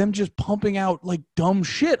album of them just pumping out like dumb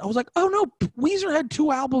shit, I was like, oh no, Weezer had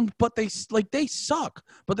 2 albums, but they suck,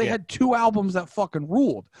 but they had 2 albums that fucking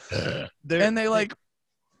ruled, and they like.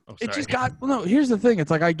 It just got no. Here's the thing: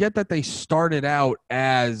 it's like I get that they started out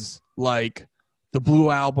as like the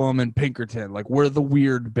Blue Album and Pinkerton, like we're the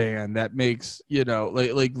weird band that makes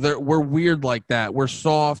we're weird like that. We're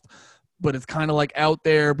soft, but it's kind of like out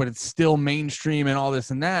there, but it's still mainstream and all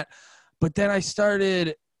this and that. But then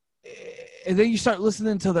and then you start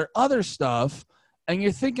listening to their other stuff, and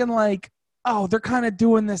you're thinking like, oh, they're kind of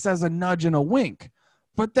doing this as a nudge and a wink.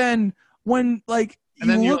 But then when like. And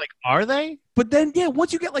then you're like, are they? But then,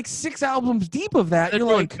 once you get like 6 albums deep of that, you're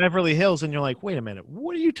like Beverly Hills, and you're like, wait a minute,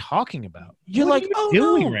 what are you talking about? You're what like, are you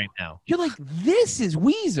doing right now? You're like, this is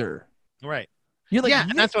Weezer, right? You're like,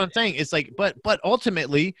 and that's what I'm saying. It's like, but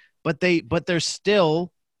ultimately, they're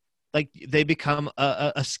still like they become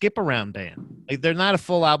a skip around band. Like they're not a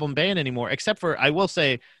full album band anymore, except for I will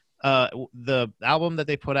say. The album that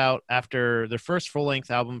they put out after their first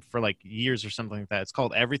full-length album for like years or something like that, it's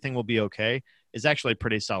called Everything Will Be Okay, is actually a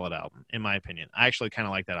pretty solid album in my opinion. I actually kind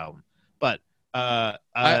of like that album, but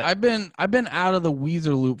I've been out of the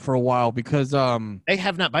Weezer loop for a while because they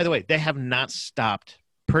have not, by the way, they have not stopped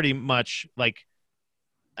pretty much. Like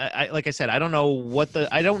like I said, I don't know what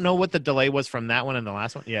the delay was from that one and the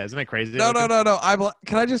last one. Yeah, isn't it crazy? No.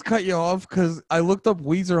 Can I just cut you off because I looked up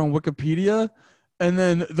Weezer on Wikipedia. And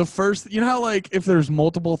then the first, you know how like if there's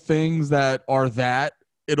multiple things that are that,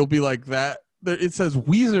 it'll be like that. It says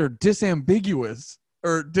Weezer disambiguous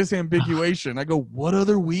or disambiguation. I go, what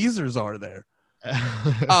other Weezers are there?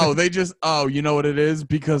 You know what it is?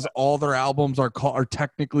 Because all their albums are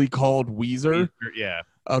technically called Weezer. Yeah.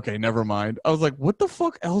 Okay, never mind. I was like, what the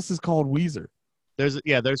fuck else is called Weezer?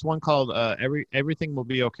 There's one called Everything Will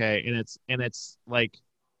Be Okay, and it's like,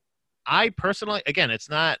 I personally, again,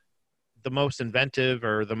 it's not the most inventive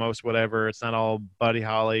or the most whatever. It's not all Buddy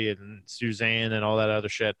Holly and Suzanne and all that other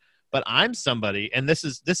shit. But I'm somebody, and this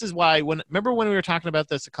is why remember when we were talking about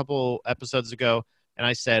this a couple episodes ago, and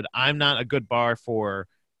I said I'm not a good bar for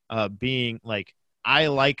being like, I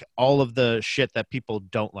like all of the shit that people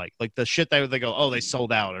don't like the shit that they go, oh, they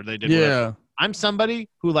sold out or they did whatever. I'm somebody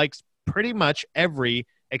who likes pretty much every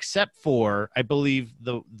except for I believe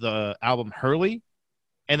the album Hurley,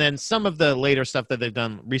 and then some of the later stuff that they've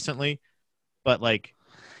done recently. But like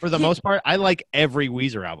for the most part, I like every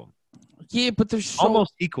Weezer album. Yeah, but there's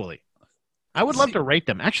almost equally. I would love to rate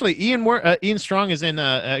them. Actually, Ian Strong is in.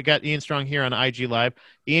 Got Ian Strong here on IG Live.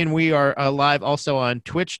 Ian, we are live also on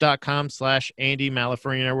Twitch.com/Andy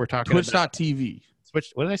Malafarina. We're talking Twitch.tv.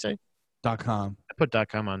 Twitch. What did I say? .com. I put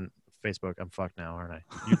 .com on Facebook. I'm fucked now, aren't I?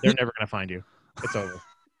 They're never gonna find you. It's over.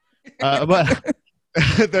 But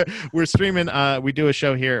we're streaming. We do a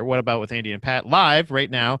show here. What About with Andy and Pat live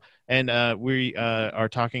right now, and we are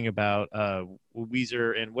talking about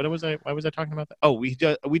Weezer and what was I? Why was I talking about that? Oh, we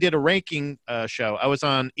did a ranking show. I was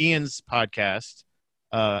on Ian's podcast,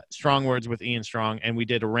 Strong Words with Ian Strong, and we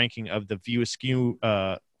did a ranking of the View Askew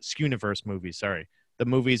Skewniverse movies. Sorry, the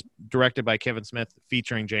movies directed by Kevin Smith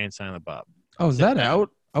featuring Jay and Silent Bob. Oh, is that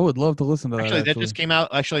out? I would love to listen to that. Actually, that just came out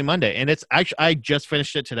Monday, and it's actually I just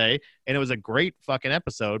finished it today, and it was a great fucking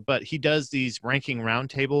episode. But he does these ranking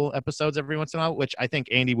roundtable episodes every once in a while, which I think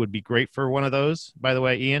Andy would be great for one of those. By the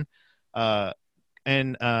way, Ian,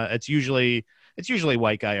 and it's usually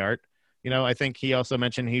white guy art. You know, I think he also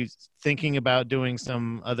mentioned he's thinking about doing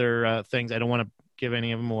some other things. I don't want to give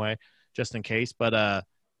any of them away just in case, but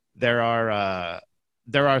there are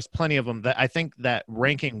plenty of them that I think that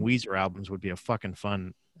ranking Weezer albums would be a fucking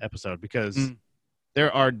fun episode because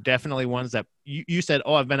there are definitely ones that you said,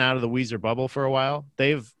 oh, I've been out of the Weezer bubble for a while.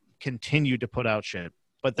 They've continued to put out shit,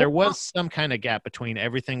 but there was some kind of gap between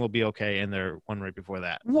Everything Will Be Okay and their one right before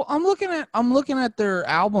that. Well, I'm looking at their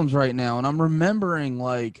albums right now, and I'm remembering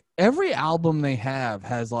like every album they have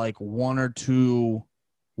has like one or two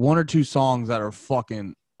songs that are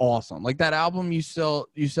fucking awesome. Like that album you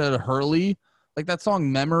said Hurley, like that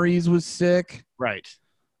song Memories was sick. Right.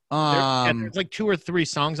 There's like 2 or 3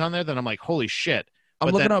 songs on there that I'm like, holy shit. I'm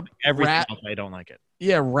looking up everything else, I don't like it.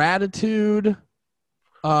 Yeah, Ratitude.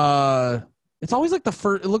 It's always like the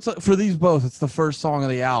first. It looks like for these both, it's the first song of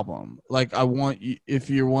the album. Like I want you. If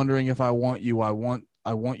you're wondering if I want you, I want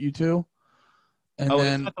you to. And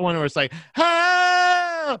then it's not the one where it's like,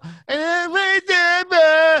 oh, I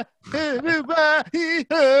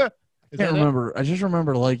can't remember. I just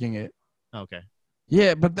remember liking it. Okay.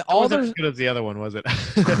 Yeah, but all wasn't as good as the other one, was it?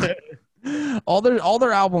 all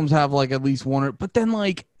their albums have like at least one, but then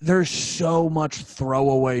like there's so much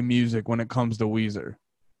throwaway music when it comes to Weezer.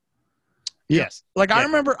 Yes. Like yeah.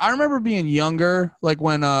 I remember being younger, like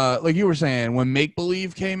when like you were saying, when Make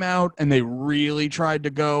Believe came out and they really tried to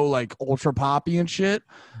go like ultra poppy and shit.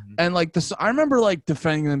 Mm-hmm. And like this, I remember like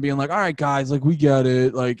defending them, being like, all right, guys, like we get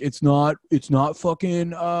it. Like it's not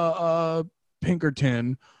fucking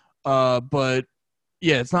Pinkerton. But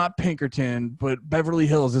yeah, it's not Pinkerton, but Beverly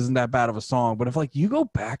Hills isn't that bad of a song. But if like you go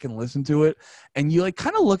back and listen to it and you like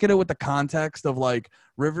kind of look at it with the context of like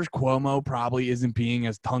Rivers Cuomo probably isn't being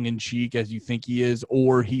as tongue in cheek as you think he is,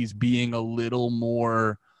 or he's being a little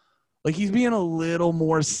more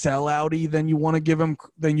sellouty than you want to give him,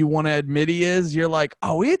 than you want to admit he is. You're like,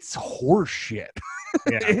 oh, it's horseshit.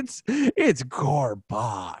 Yeah. it's garbage.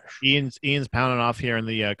 Ian's pounding off here in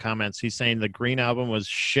the comments. He's saying the Green album was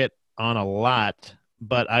shit on a lot,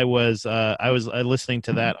 but I was listening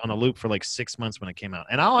to that on a loop for like 6 months when it came out,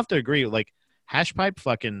 and I'll have to agree. Like Hash Pipe,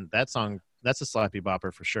 fucking that song, that's a slappy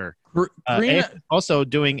bopper for sure. Green, also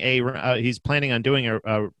doing he's planning on doing a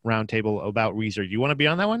roundtable about Weezer. You want to be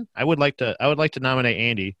on that one? I would like to nominate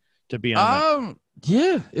Andy to be on that.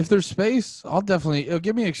 Yeah, if there's space, it'll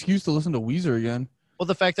give me an excuse to listen to Weezer again. Well,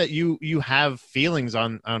 the fact that you have feelings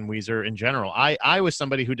on Weezer in general. I was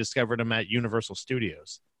somebody who discovered him at Universal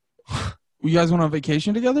Studios. You guys went on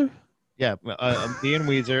vacation together? Yeah, me and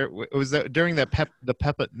Weezer. It was during the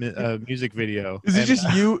Puppet music video. Is it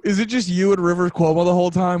just you and Rivers Cuomo the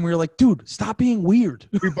whole time? We were like, dude, stop being weird.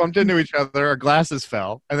 We bumped into each other. Our glasses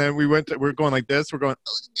fell, and then we're going like this. We're going,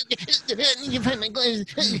 you find my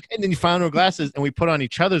glasses, and then you found our glasses, and we put on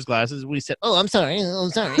each other's glasses. We said, "Oh, I'm sorry.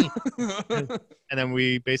 And then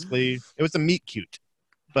it was a meet cute.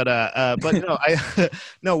 But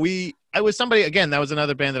no, I was somebody, again, that was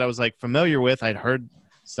another band that I was like familiar with. I'd heard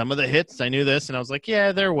some of the hits. I knew this, and I was like,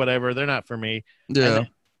 yeah, they're whatever. They're not for me. Yeah.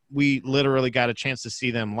 We literally got a chance to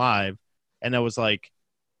see them live, and I was like,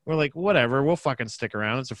 we're like, whatever, we'll fucking stick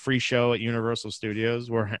around. It's a free show at Universal Studios.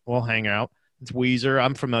 We'll hang out. It's Weezer.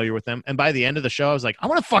 I'm familiar with them. And by the end of the show, I was like, I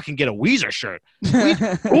want to fucking get a Weezer shirt.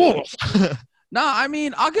 Cool. No, I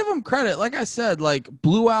mean, I'll give them credit. Like I said, like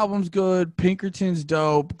Blue album's good, Pinkerton's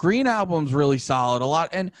dope, Green album's really solid. A lot,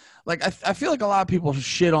 and like I feel like a lot of people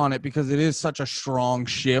shit on it because it is such a strong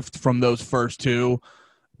shift from those first two.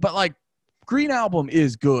 But like Green album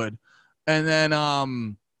is good, and then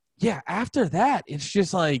yeah, after that,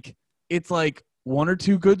 it's like one or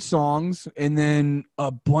two good songs and then a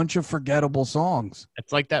bunch of forgettable songs.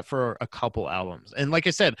 It's like that for a couple albums. And like I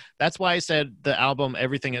said, that's why I said the album,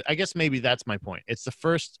 everything. I guess maybe that's my point. It's the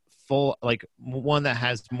first full, like, one that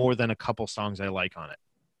has more than a couple songs I like on it.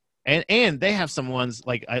 And they have some ones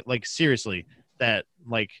like seriously that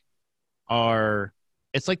like are,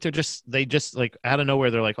 it's like they just like out of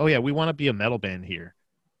nowhere they're like, oh yeah, we want to be a metal band here,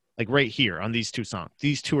 like right here on these two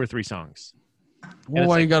or three songs. Well,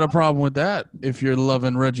 why you got a problem with that? If you're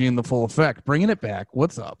loving Reggie in the Full Effect, bringing it back.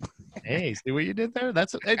 What's up? Hey, see what you did there?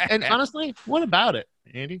 And honestly, what about it,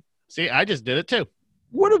 Andy? See, I just did it too.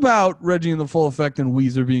 What about Reggie in the Full Effect and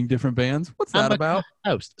Weezer being different bands? What's that about?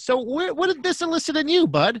 Host. So what did this elicit in you,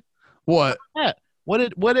 bud? What? What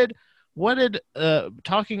did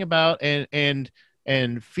talking about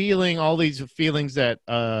and feeling all these feelings that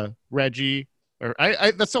Reggie, or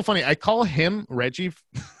I that's so funny. I call him Reggie.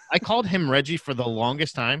 I called him Reggie for the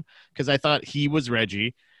longest time because I thought he was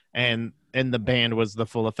Reggie and the band was the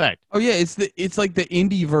Full Effect. Oh yeah, it's like the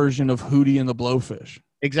indie version of Hootie and the Blowfish.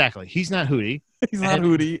 Exactly. He's not Hootie. He's not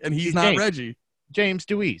Hootie, and he's not James. Reggie. James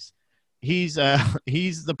Deweese. He's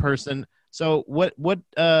the person. So what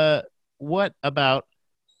about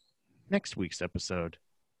next week's episode?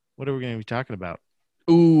 What are we going to be talking about?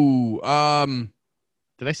 Ooh,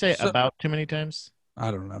 did I say about too many times?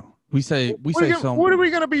 I don't know. We say so. What are we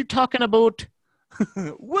going to be talking about?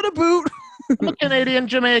 What about I'm a Canadian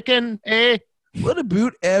Jamaican, eh? What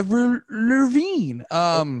about Avril Lavigne?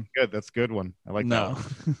 Good. That's a good one. I like that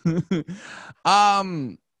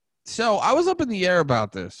one. So I was up in the air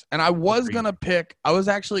about this, and I was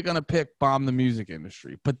actually gonna pick Bomb the Music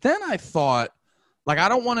Industry, but then I thought, like, I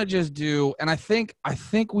don't want to just do, and I think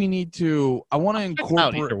we need to. I want to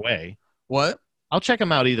incorporate either way. What? I'll check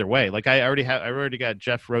them out either way. Like I already got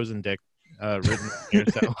Jeff Rosendick written here.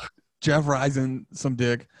 So Jeff Rising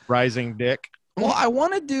Dick. Well, I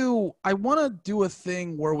want to do a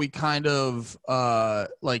thing where we kind of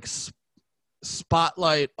like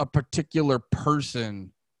spotlight a particular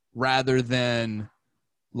person rather than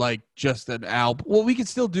like just an album. Well, we could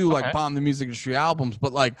still do like Bomb the Music Industry albums,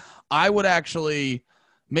 but like I would actually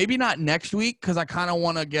maybe not next week because I kind of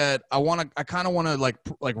want to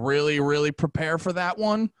like really prepare for that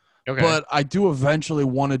one. Okay. But I do eventually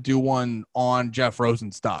want to do one on Jeff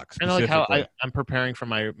Rosenstock. And like how I'm preparing for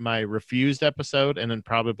my Refused episode and then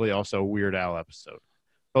probably also a Weird Al episode.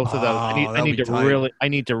 Both of those. I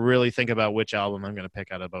need to really think about which album I'm going to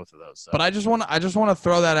pick out of both of those. So. But I just want to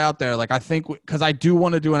throw that out there. Like I think because I do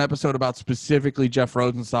want to do an episode about specifically Jeff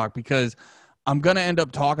Rosenstock because I'm going to end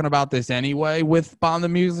up talking about this anyway with Bomb the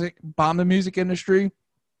Music Industry.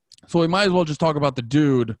 So we might as well just talk about the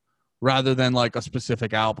dude rather than like a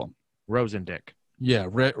specific album. Rosendick. Yeah,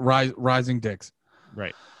 Rising Dicks.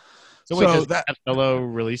 Right. So wait, does that solo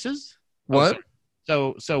releases? What?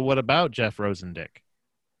 So what about Jeff Rosendick?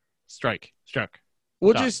 Struck.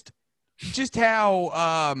 Well, just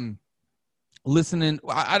how listening.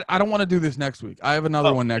 I don't want to do this next week. I have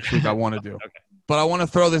another one next week I want to do. Okay. But I want to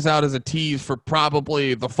throw this out as a tease for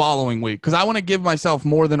probably the following week because I want to give myself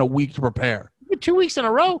more than a week to prepare. 2 weeks in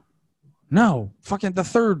a row? No, fucking the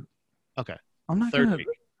third. Okay. I'm not third week.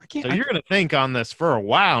 I can't. So you're gonna think on this for a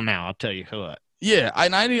while now. I'll tell you what. Yeah, I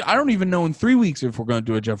don't even know in 3 weeks if we're gonna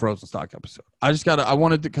do a Jeff Rosenstock episode. I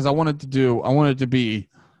wanted to be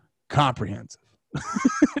comprehensive.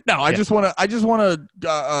 No, I just want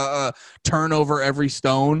to turn over every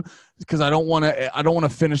stone because I don't want to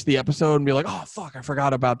finish the episode and be like, oh fuck, I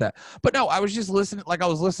forgot about that. But no, I was just listening. Like I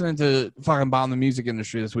was listening to fucking Bomb the Music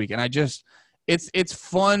Industry this week, and it's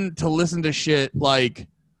fun to listen to shit like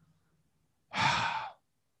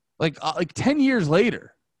 10 years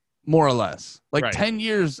later, more or less, like right. 10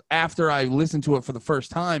 years after I listened to it for the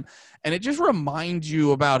first time. And it just reminds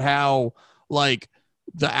you about how like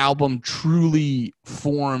the album truly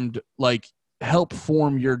helped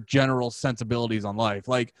form your general sensibilities on life.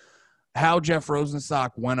 Like how Jeff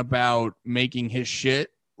Rosenstock went about making his shit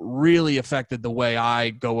really affected the way I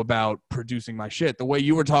go about producing my shit. The way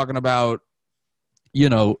you were talking about,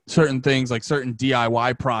 certain things like certain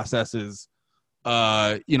DIY processes,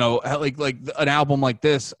 like an album like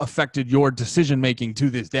this affected your decision making to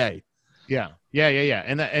this day. Yeah.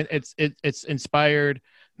 And it's inspired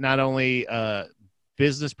not only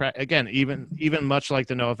business again, even much like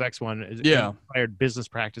the NoFX one, inspired business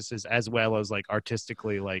practices as well as like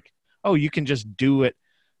artistically, like, oh, you can just do it.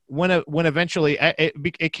 When eventually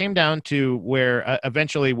it came down to where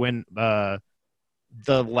eventually when the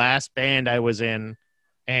last band I was in.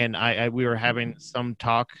 And we were having some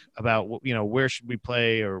talk about, where should we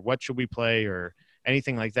play or what should we play or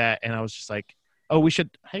anything like that. And I was just like, oh, we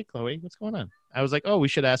should. Hey, Chloe, what's going on? I was like, oh, we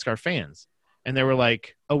should ask our fans. And they were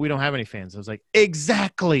like, oh, we don't have any fans. I was like,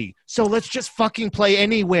 exactly. So let's just fucking play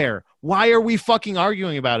anywhere. Why are we fucking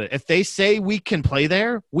arguing about it? If they say we can play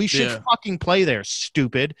there, we should fucking play there,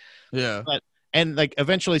 stupid. Yeah. And like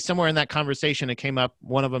eventually somewhere in that conversation, it came up.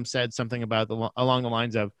 One of them said something about along the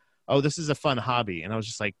lines of, oh, this is a fun hobby. And I was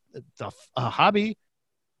just like, a hobby?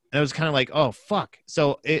 And I was kind of like, oh, fuck.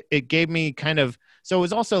 So it gave me kind of, so it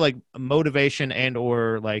was also like motivation and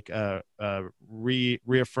or like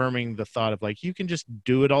reaffirming the thought of like, you can just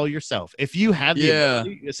do it all yourself. If you have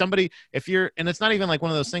somebody, if you're, and it's not even like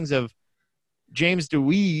one of those things of James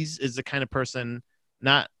DeWeese is the kind of person,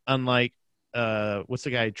 not unlike, what's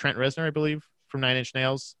the guy, Trent Reznor, I believe, from Nine Inch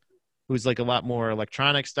Nails, who's like a lot more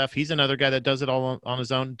electronic stuff. He's another guy that does it all on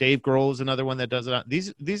his own. Dave Grohl is another one that does it.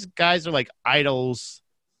 These guys are like idols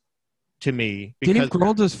to me. Dave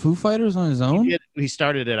Grohl does Foo Fighters on his own? He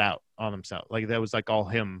started it out on himself. Like that was like all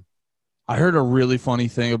him. I heard a really funny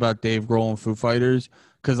thing about Dave Grohl and Foo Fighters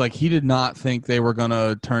because like he did not think they were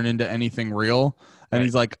gonna turn into anything real. And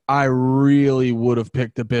he's like, I really would have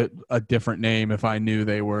picked a different name if I knew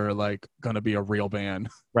they were like going to be a real band.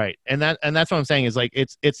 Right. And that's what I'm saying is like,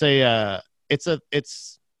 that's the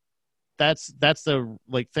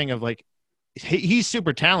like thing of like, he's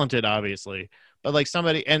super talented, obviously, but like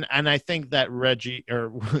somebody, and I think that Reggie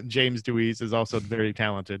or James DeWeese is also very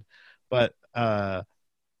talented, but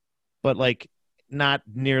like not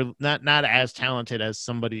as talented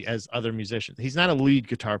as other musicians. He's not a lead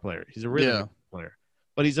guitar player. He's a rhythm guitar player.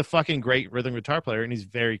 But he's a fucking great rhythm guitar player, and he's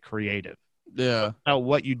very creative. Yeah. About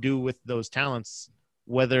what you do with those talents,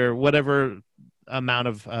 whatever amount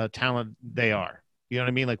of talent they are. You know what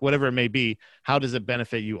I mean? Like whatever it may be, how does it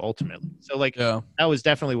benefit you ultimately? So like that was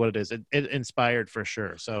definitely what it is. It inspired for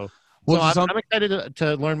sure. So I'm excited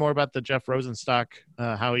to learn more about the Jeff Rosenstock,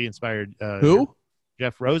 how he inspired. Who?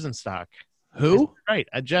 Jeff Rosenstock. Who? Right.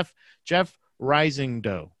 Jeff Rising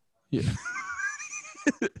Dough. Yeah.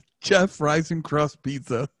 Jeff Rising Crust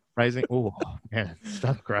Pizza. Rising, oh man,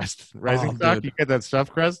 stuffed crust. Rising stock, you get that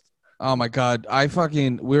stuffed crust? Oh my god,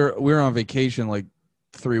 we're on vacation like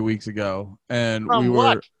 3 weeks ago, and we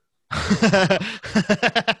were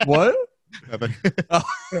what?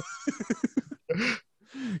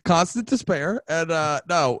 Constant despair, and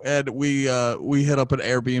and we hit up an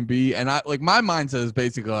Airbnb, and I like my mindset is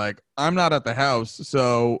basically like I'm not at the house,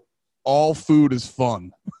 so all food is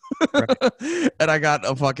fun. Right. And I got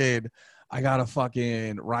a fucking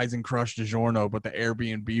Rising Crush DiGiorno, but the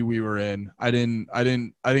Airbnb we were in, I didn't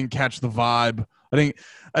catch the vibe. I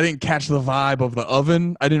didn't catch the vibe of the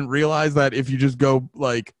oven. I didn't realize that if you just go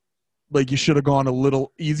like you should have gone a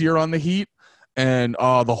little easier on the heat. And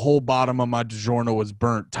the whole bottom of my DiGiorno was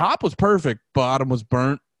burnt. Top was perfect, bottom was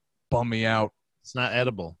burnt. Bummed me out. It's not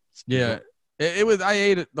edible. Yeah, it was. I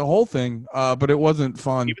ate it the whole thing, but it wasn't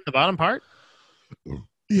fun. Even the bottom part.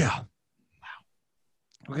 Yeah. Wow.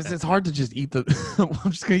 Because it's hard to just eat the.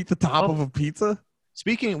 I'm just gonna eat the top of a pizza.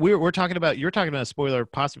 Speaking, you're talking about a spoiler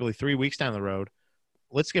possibly 3 weeks down the road.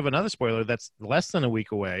 Let's give another spoiler that's less than a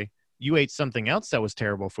week away. You ate something else that was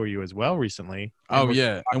terrible for you as well recently. And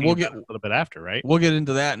we'll get a little bit after, right? We'll get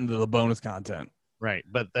into the bonus content. Right,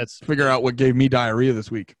 but that's figure out what gave me diarrhea this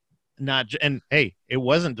week. Hey, it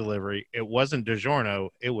wasn't delivery. It wasn't DiGiorno.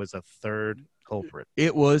 It was a third culprit.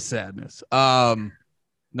 It was sadness.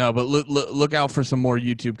 No, but look out for some more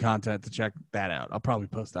YouTube content to check that out. I'll probably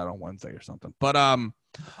post that on Wednesday or something. But I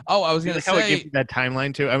was gonna say, how I gave you that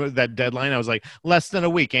timeline too. That deadline. I was like, less than a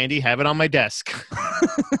week. Andy, have it on my desk.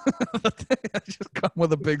 I just come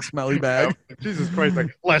with a big smelly bag. Jesus Christ!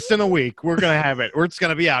 Like less than a week, we're gonna have it. It's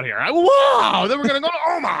gonna be out here. Wow! Then we're gonna go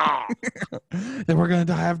to Omaha. Then we're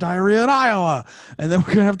gonna have diarrhea in Iowa, and then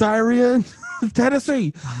we're gonna have diarrhea in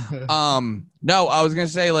Tennessee. No, I was gonna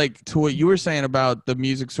say, like, to what you were saying about the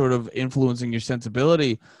music sort of influencing your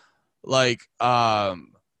sensibility, like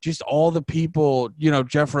just all the people,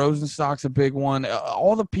 Jeff Rosenstock's a big one.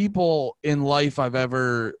 All the people in life I've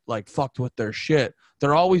ever like fucked with their shit,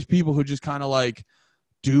 they're always people who just kind of like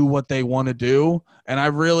do what they want to do. And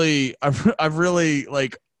I've really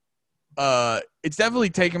like it's definitely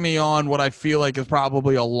taken me on what I feel like is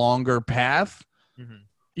probably a longer path,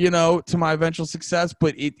 to my eventual success.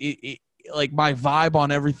 But it like my vibe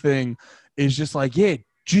on everything is just like, yeah,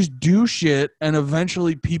 just do shit and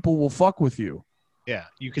eventually people will fuck with you. Yeah,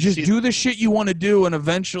 you can just do the shit you want to do, and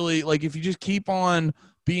eventually, like, if you just keep on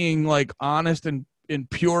being like honest and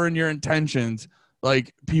pure in your intentions,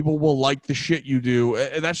 like people will like the shit you do.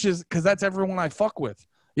 And that's just because that's everyone I fuck with.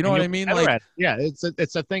 You know what I mean? Like, yeah,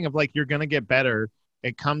 it's a thing of like you're gonna get better.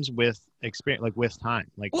 It comes with experience, like with time.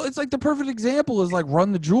 Like, well, it's like the perfect example is like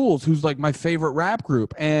Run the Jewels, who's like my favorite rap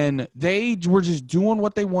group, and they were just doing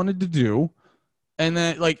what they wanted to do, and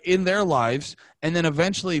then like in their lives, and then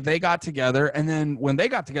eventually they got together, and then when they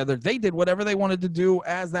got together, they did whatever they wanted to do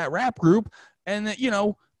as that rap group, and then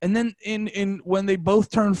and then in when they both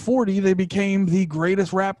turned 40, they became the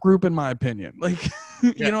greatest rap group in my opinion. Like,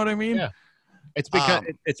 you know what I mean? Yeah. It's because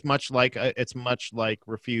it's much like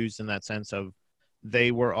Refused in that sense of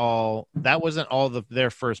they were all, that wasn't all their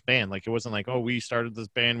first band. Like it wasn't like, oh, we started this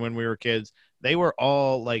band when we were kids. They were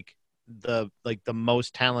all like the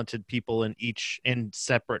most talented people in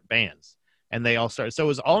separate bands, and they all started. So it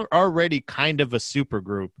was already kind of a super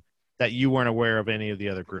group that you weren't aware of any of the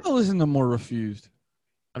other groups. I'll listen to more Refused.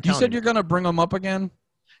 I'm You telling said you're gonna bring them up again?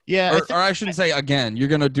 Yeah, or I shouldn't say again. You're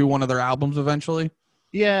gonna do one of their albums eventually.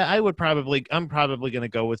 Yeah, I'm probably going to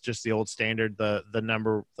go with just the old standard, the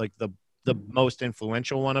number, like the most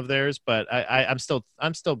influential one of theirs. But I'm still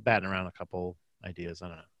batting around a couple ideas. I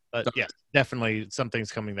don't know, but yes, definitely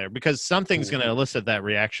something's coming there because something's going to elicit that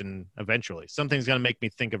reaction eventually. Something's going to make me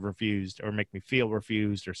think of Refused or make me feel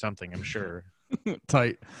Refused or something. I'm sure.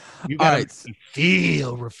 Tight. You got to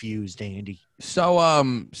feel Refused, Andy.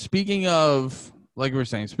 So, speaking of, like we were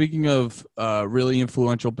saying, speaking of really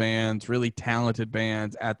influential bands, really talented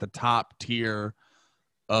bands at the top tier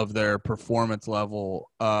of their performance level,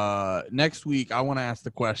 next week I want to ask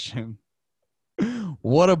the question,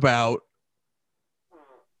 what about,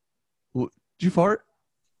 did you fart?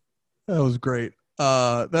 That was great.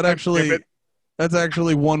 That's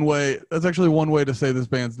actually one way to say this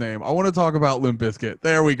band's name. I want to talk about Limp Bizkit.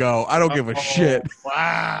 There we go. I don't give a shit.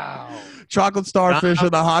 Wow. Chocolate starfish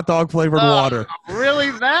and the hot dog flavored water.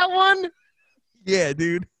 Really? That one? Yeah,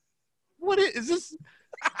 dude. What is this?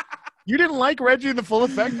 You didn't like Reggie in the Full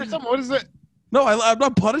Effect or something? What is it? No, I'm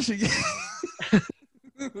not punishing you.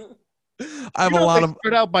 I have a lot of.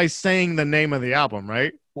 Start out by saying the name of the album,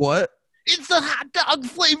 right? What? It's the hot dog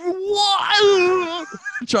flavored water.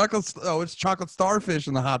 It's chocolate starfish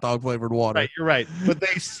and the hot dog flavored water. Right, you're right. But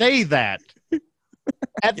they say that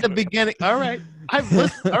at the beginning. All right. I've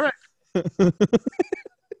listened. All right.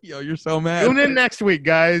 Yo, you're so mad. Tune in next week,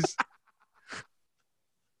 guys.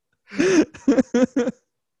 It's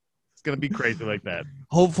gonna be crazy like that.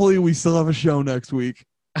 Hopefully, we still have a show next week.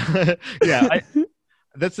 Yeah,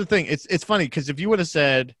 that's the thing. It's funny because if you would have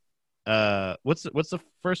said, what's the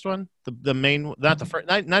first one? The main, not the first,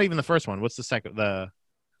 not even the first one. What's the second? The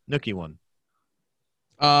Nookie one.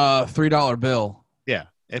 $3 bill. Yeah.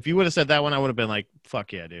 If you would have said that one, I would have been like,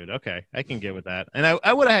 fuck yeah, dude. Okay, I can get with that. And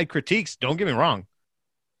I would have had critiques, don't get me wrong.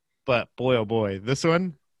 But boy, oh boy, this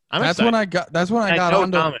one, That's when I got on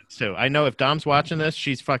Dom too. I know if Dom's watching this,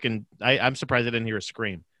 she's fucking, I'm surprised I didn't hear her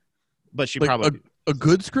scream. But she probably. A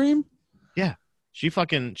good scream? Yeah. She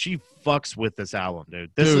fucks with this album,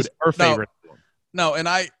 dude. This is her favorite album. No, and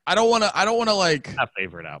I don't want to like. Not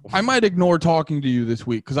favorite album. I might ignore talking to you this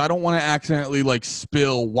week because I don't want to accidentally like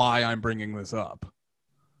spill why I'm bringing this up.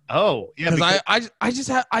 Oh, yeah. Because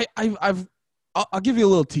I'll give you a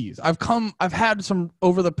little tease. I've had some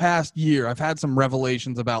over the past year. I've had some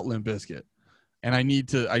revelations about Limp Bizkit, and I need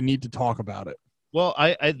to talk about it. Well,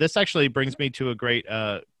 this actually brings me to a great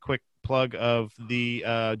quick plug of the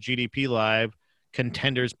GDP Live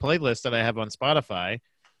Contenders playlist that I have on Spotify,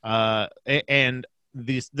 and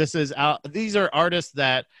these are artists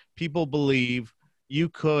that people believe you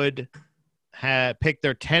could pick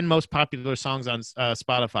their 10 most popular songs on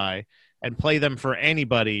Spotify and play them for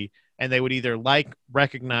anybody, and they would either like,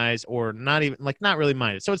 recognize, or not really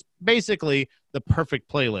mind it. So it's basically the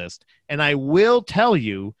perfect playlist. And I will tell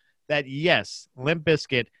you that yes, Limp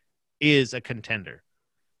Bizkit is a contender.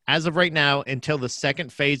 As of right now, until the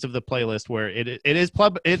second phase of the playlist, where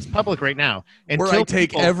it's public right now.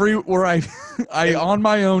 Where I on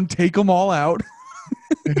my own take them all out.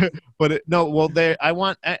 But I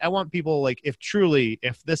want people, like,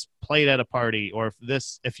 if this played at a party, or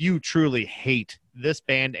if you truly hate this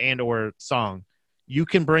band and or song, you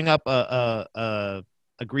can bring up a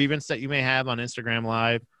grievance that you may have on Instagram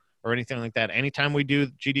Live or anything like that. Anytime we do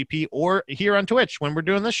GDP or here on Twitch when we're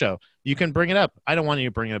doing this show, you can bring it up. I don't want you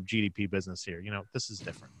to bring up GDP business here. This is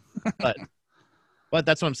different. But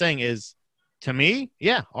that's what I'm saying is, to me,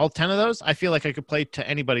 yeah, all 10 of those, I feel like I could play to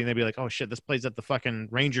anybody and they'd be like, oh shit, this plays at the fucking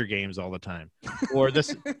Ranger games all the time. Or this,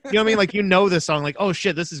 you know what I mean? Like, this song, like, oh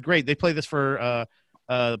shit, this is great. They play this for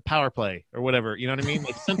power play or whatever. You know what I mean?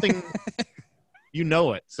 Like something,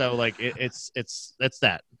 it. So like it's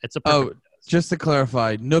that. It's a perfect. Just to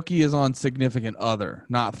clarify, Nookie is on Significant Other,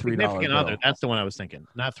 not $3 Significant bill. Other. That's the one I was thinking.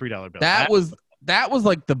 Not $3 bill. That was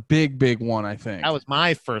like the big one, I think. That was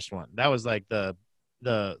my first one. That was like the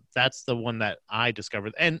that's the one that I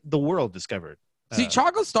discovered and the world discovered. See,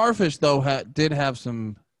 Chocolate Starfish though did have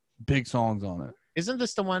some big songs on it. Isn't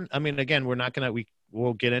this the one? I mean, again,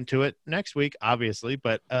 we'll get into it next week, obviously,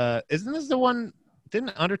 but isn't this the one?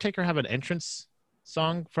 Didn't Undertaker have an entrance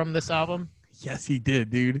song from this album? Yes, he did,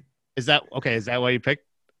 dude. Is that okay? Is that why you picked?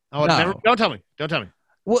 Oh, No. don't tell me. Don't tell me.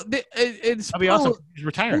 Well, it's That'd be awesome. He's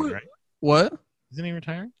retiring, right? What? Isn't he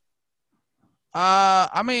retiring?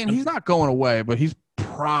 I mean, he's not going away, but he's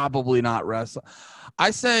probably not wrestling.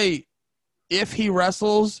 I say if he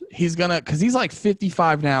wrestles, he's gonna, because he's like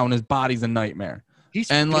 55 now and his body's a nightmare.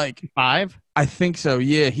 He's and 55? I think so,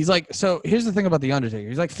 yeah. He's like, so here's the thing about The Undertaker.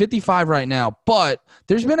 He's like 55 right now, but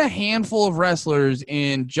there's been a handful of wrestlers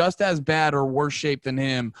in just as bad or worse shape than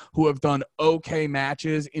him who have done okay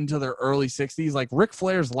matches into their early 60s. Like Ric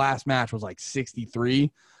Flair's last match was like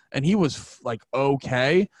 63, and he was like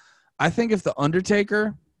okay. I think if The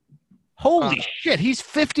Undertaker... Holy shit, he's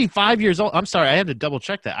 55 years old. I'm sorry, I had to double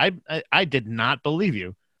check that. I did not believe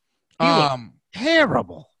you. He looks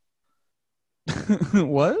terrible.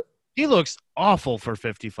 What? He looks awful for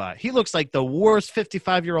 55. He looks like the worst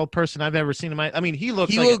 55-year-old person I've ever seen in my. I mean, he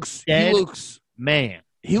looks a dead man.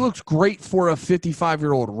 He looks great for a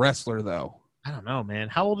 55-year-old wrestler, though. I don't know, man.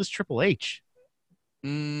 How old is Triple H? I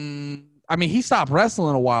mean, he stopped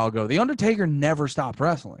wrestling a while ago. The Undertaker never stopped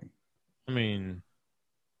wrestling. I mean,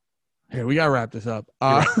 here, we got to wrap this up.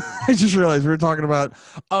 I just realized we were talking about,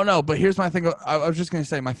 oh, no, but here's my thing. I was just going to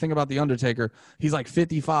say my thing about The Undertaker. He's like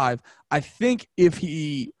 55. I think if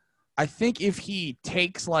he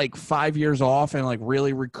takes like 5 years off and like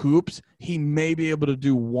really recoups, he may be able to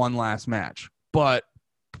do one last match. But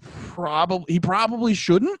he probably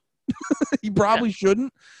shouldn't. He probably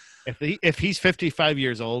shouldn't. If he's 55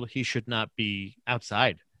 years old, he should not be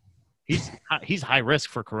outside. He's high risk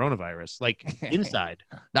for coronavirus, like inside.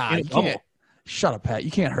 Nah, you can't. Shut up, Pat.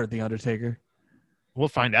 You can't hurt The Undertaker. We'll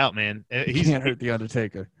find out, man. You can't hurt The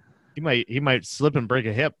Undertaker. He might slip and break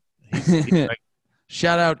a hip.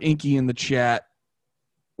 Shout out Inky in the chat.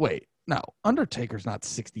 Wait, no, Undertaker's not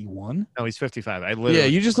 61. No, he's 55. Yeah,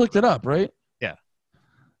 you just looked it up, right? Yeah.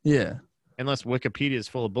 Yeah. Unless Wikipedia is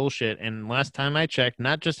full of bullshit. And last time I checked,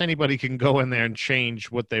 not just anybody can go in there and change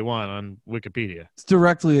what they want on Wikipedia. It's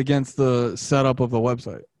directly against the setup of the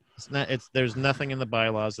website. There's nothing in the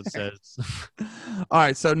bylaws that says. All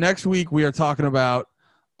right. So next week we are talking about,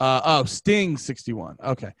 Sting 61.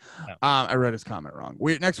 Okay. Oh. I read his comment wrong.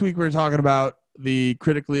 Next week we're talking about the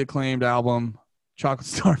critically acclaimed album, Chocolate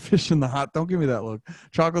Starfish in the Hot. Don't give me that look.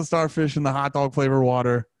 Chocolate Starfish in the Hot Dog Flavor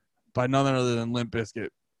Water by none other than Limp Bizkit.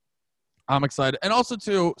 I'm excited. And also,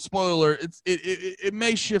 too, spoiler alert, it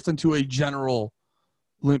may shift into a general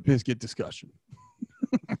Limp Bizkit discussion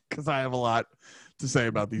because I have a lot to say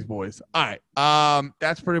about these boys. All right.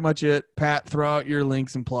 That's pretty much it. Pat, throw out your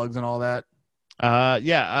links and plugs and all that.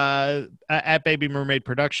 At Baby Mermaid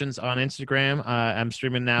Productions on Instagram. I'm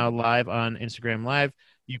streaming now live on Instagram Live.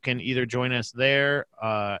 You can either join us there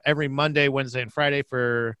every Monday, Wednesday, and Friday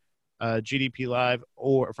for GDP Live,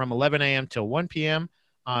 or from 11 a.m. till 1 p.m.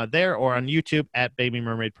 There, or on YouTube at Baby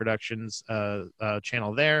Mermaid Productions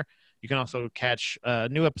channel there. You can also catch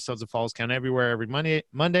new episodes of Falls Count everywhere every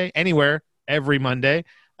Monday, anywhere, every Monday.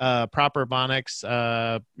 Proper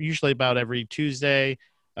Bonics, usually about every Tuesday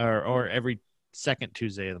or every second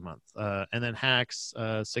Tuesday of the month. And then Hacks,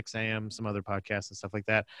 6 a.m., some other podcasts and stuff like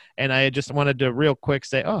that. And I just wanted to real quick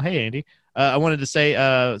say, oh, hey, Andy. I wanted to say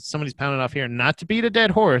somebody's pounding off here, not to beat a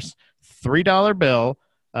dead horse, $3 bill.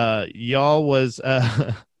 Y'all was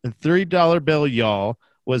 $3 bill. Y'all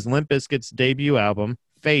was Limp Bizkit's debut album.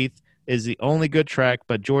 Faith is the only good track,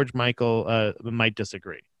 but George Michael might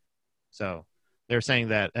disagree. So they're saying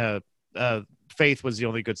that Faith was the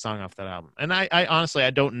only good song off that album. And I honestly,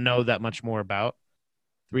 I don't know that much more about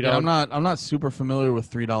 $3. Yeah, I'm not super familiar with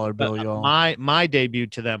 $3 bill, y'all. My debut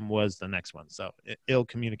to them was the next one. So Ill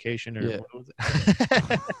Communication or what was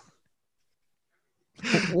it?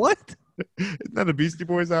 What? Isn't that a Beastie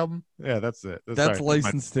Boys album? Yeah, that's it. That's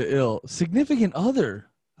Licensed to Ill. Significant Other.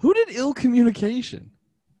 Who did Ill Communication?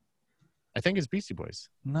 I think it's Beastie Boys.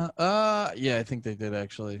 No, yeah, I think they did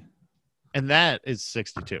actually. And that is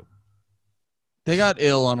 62. They got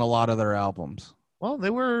ill on a lot of their albums. Well, they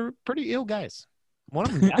were pretty ill guys. One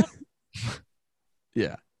of them died.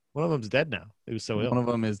 Yeah. One of them's dead now. He was so ill. One of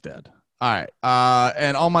them is dead. All right.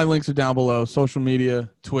 And all my links are down below. Social media,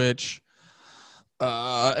 Twitch,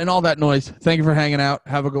 and all that noise. Thank you for hanging out.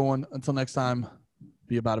 Have a good one. Until next time,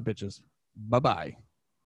 be about it, bitches. Bye-bye.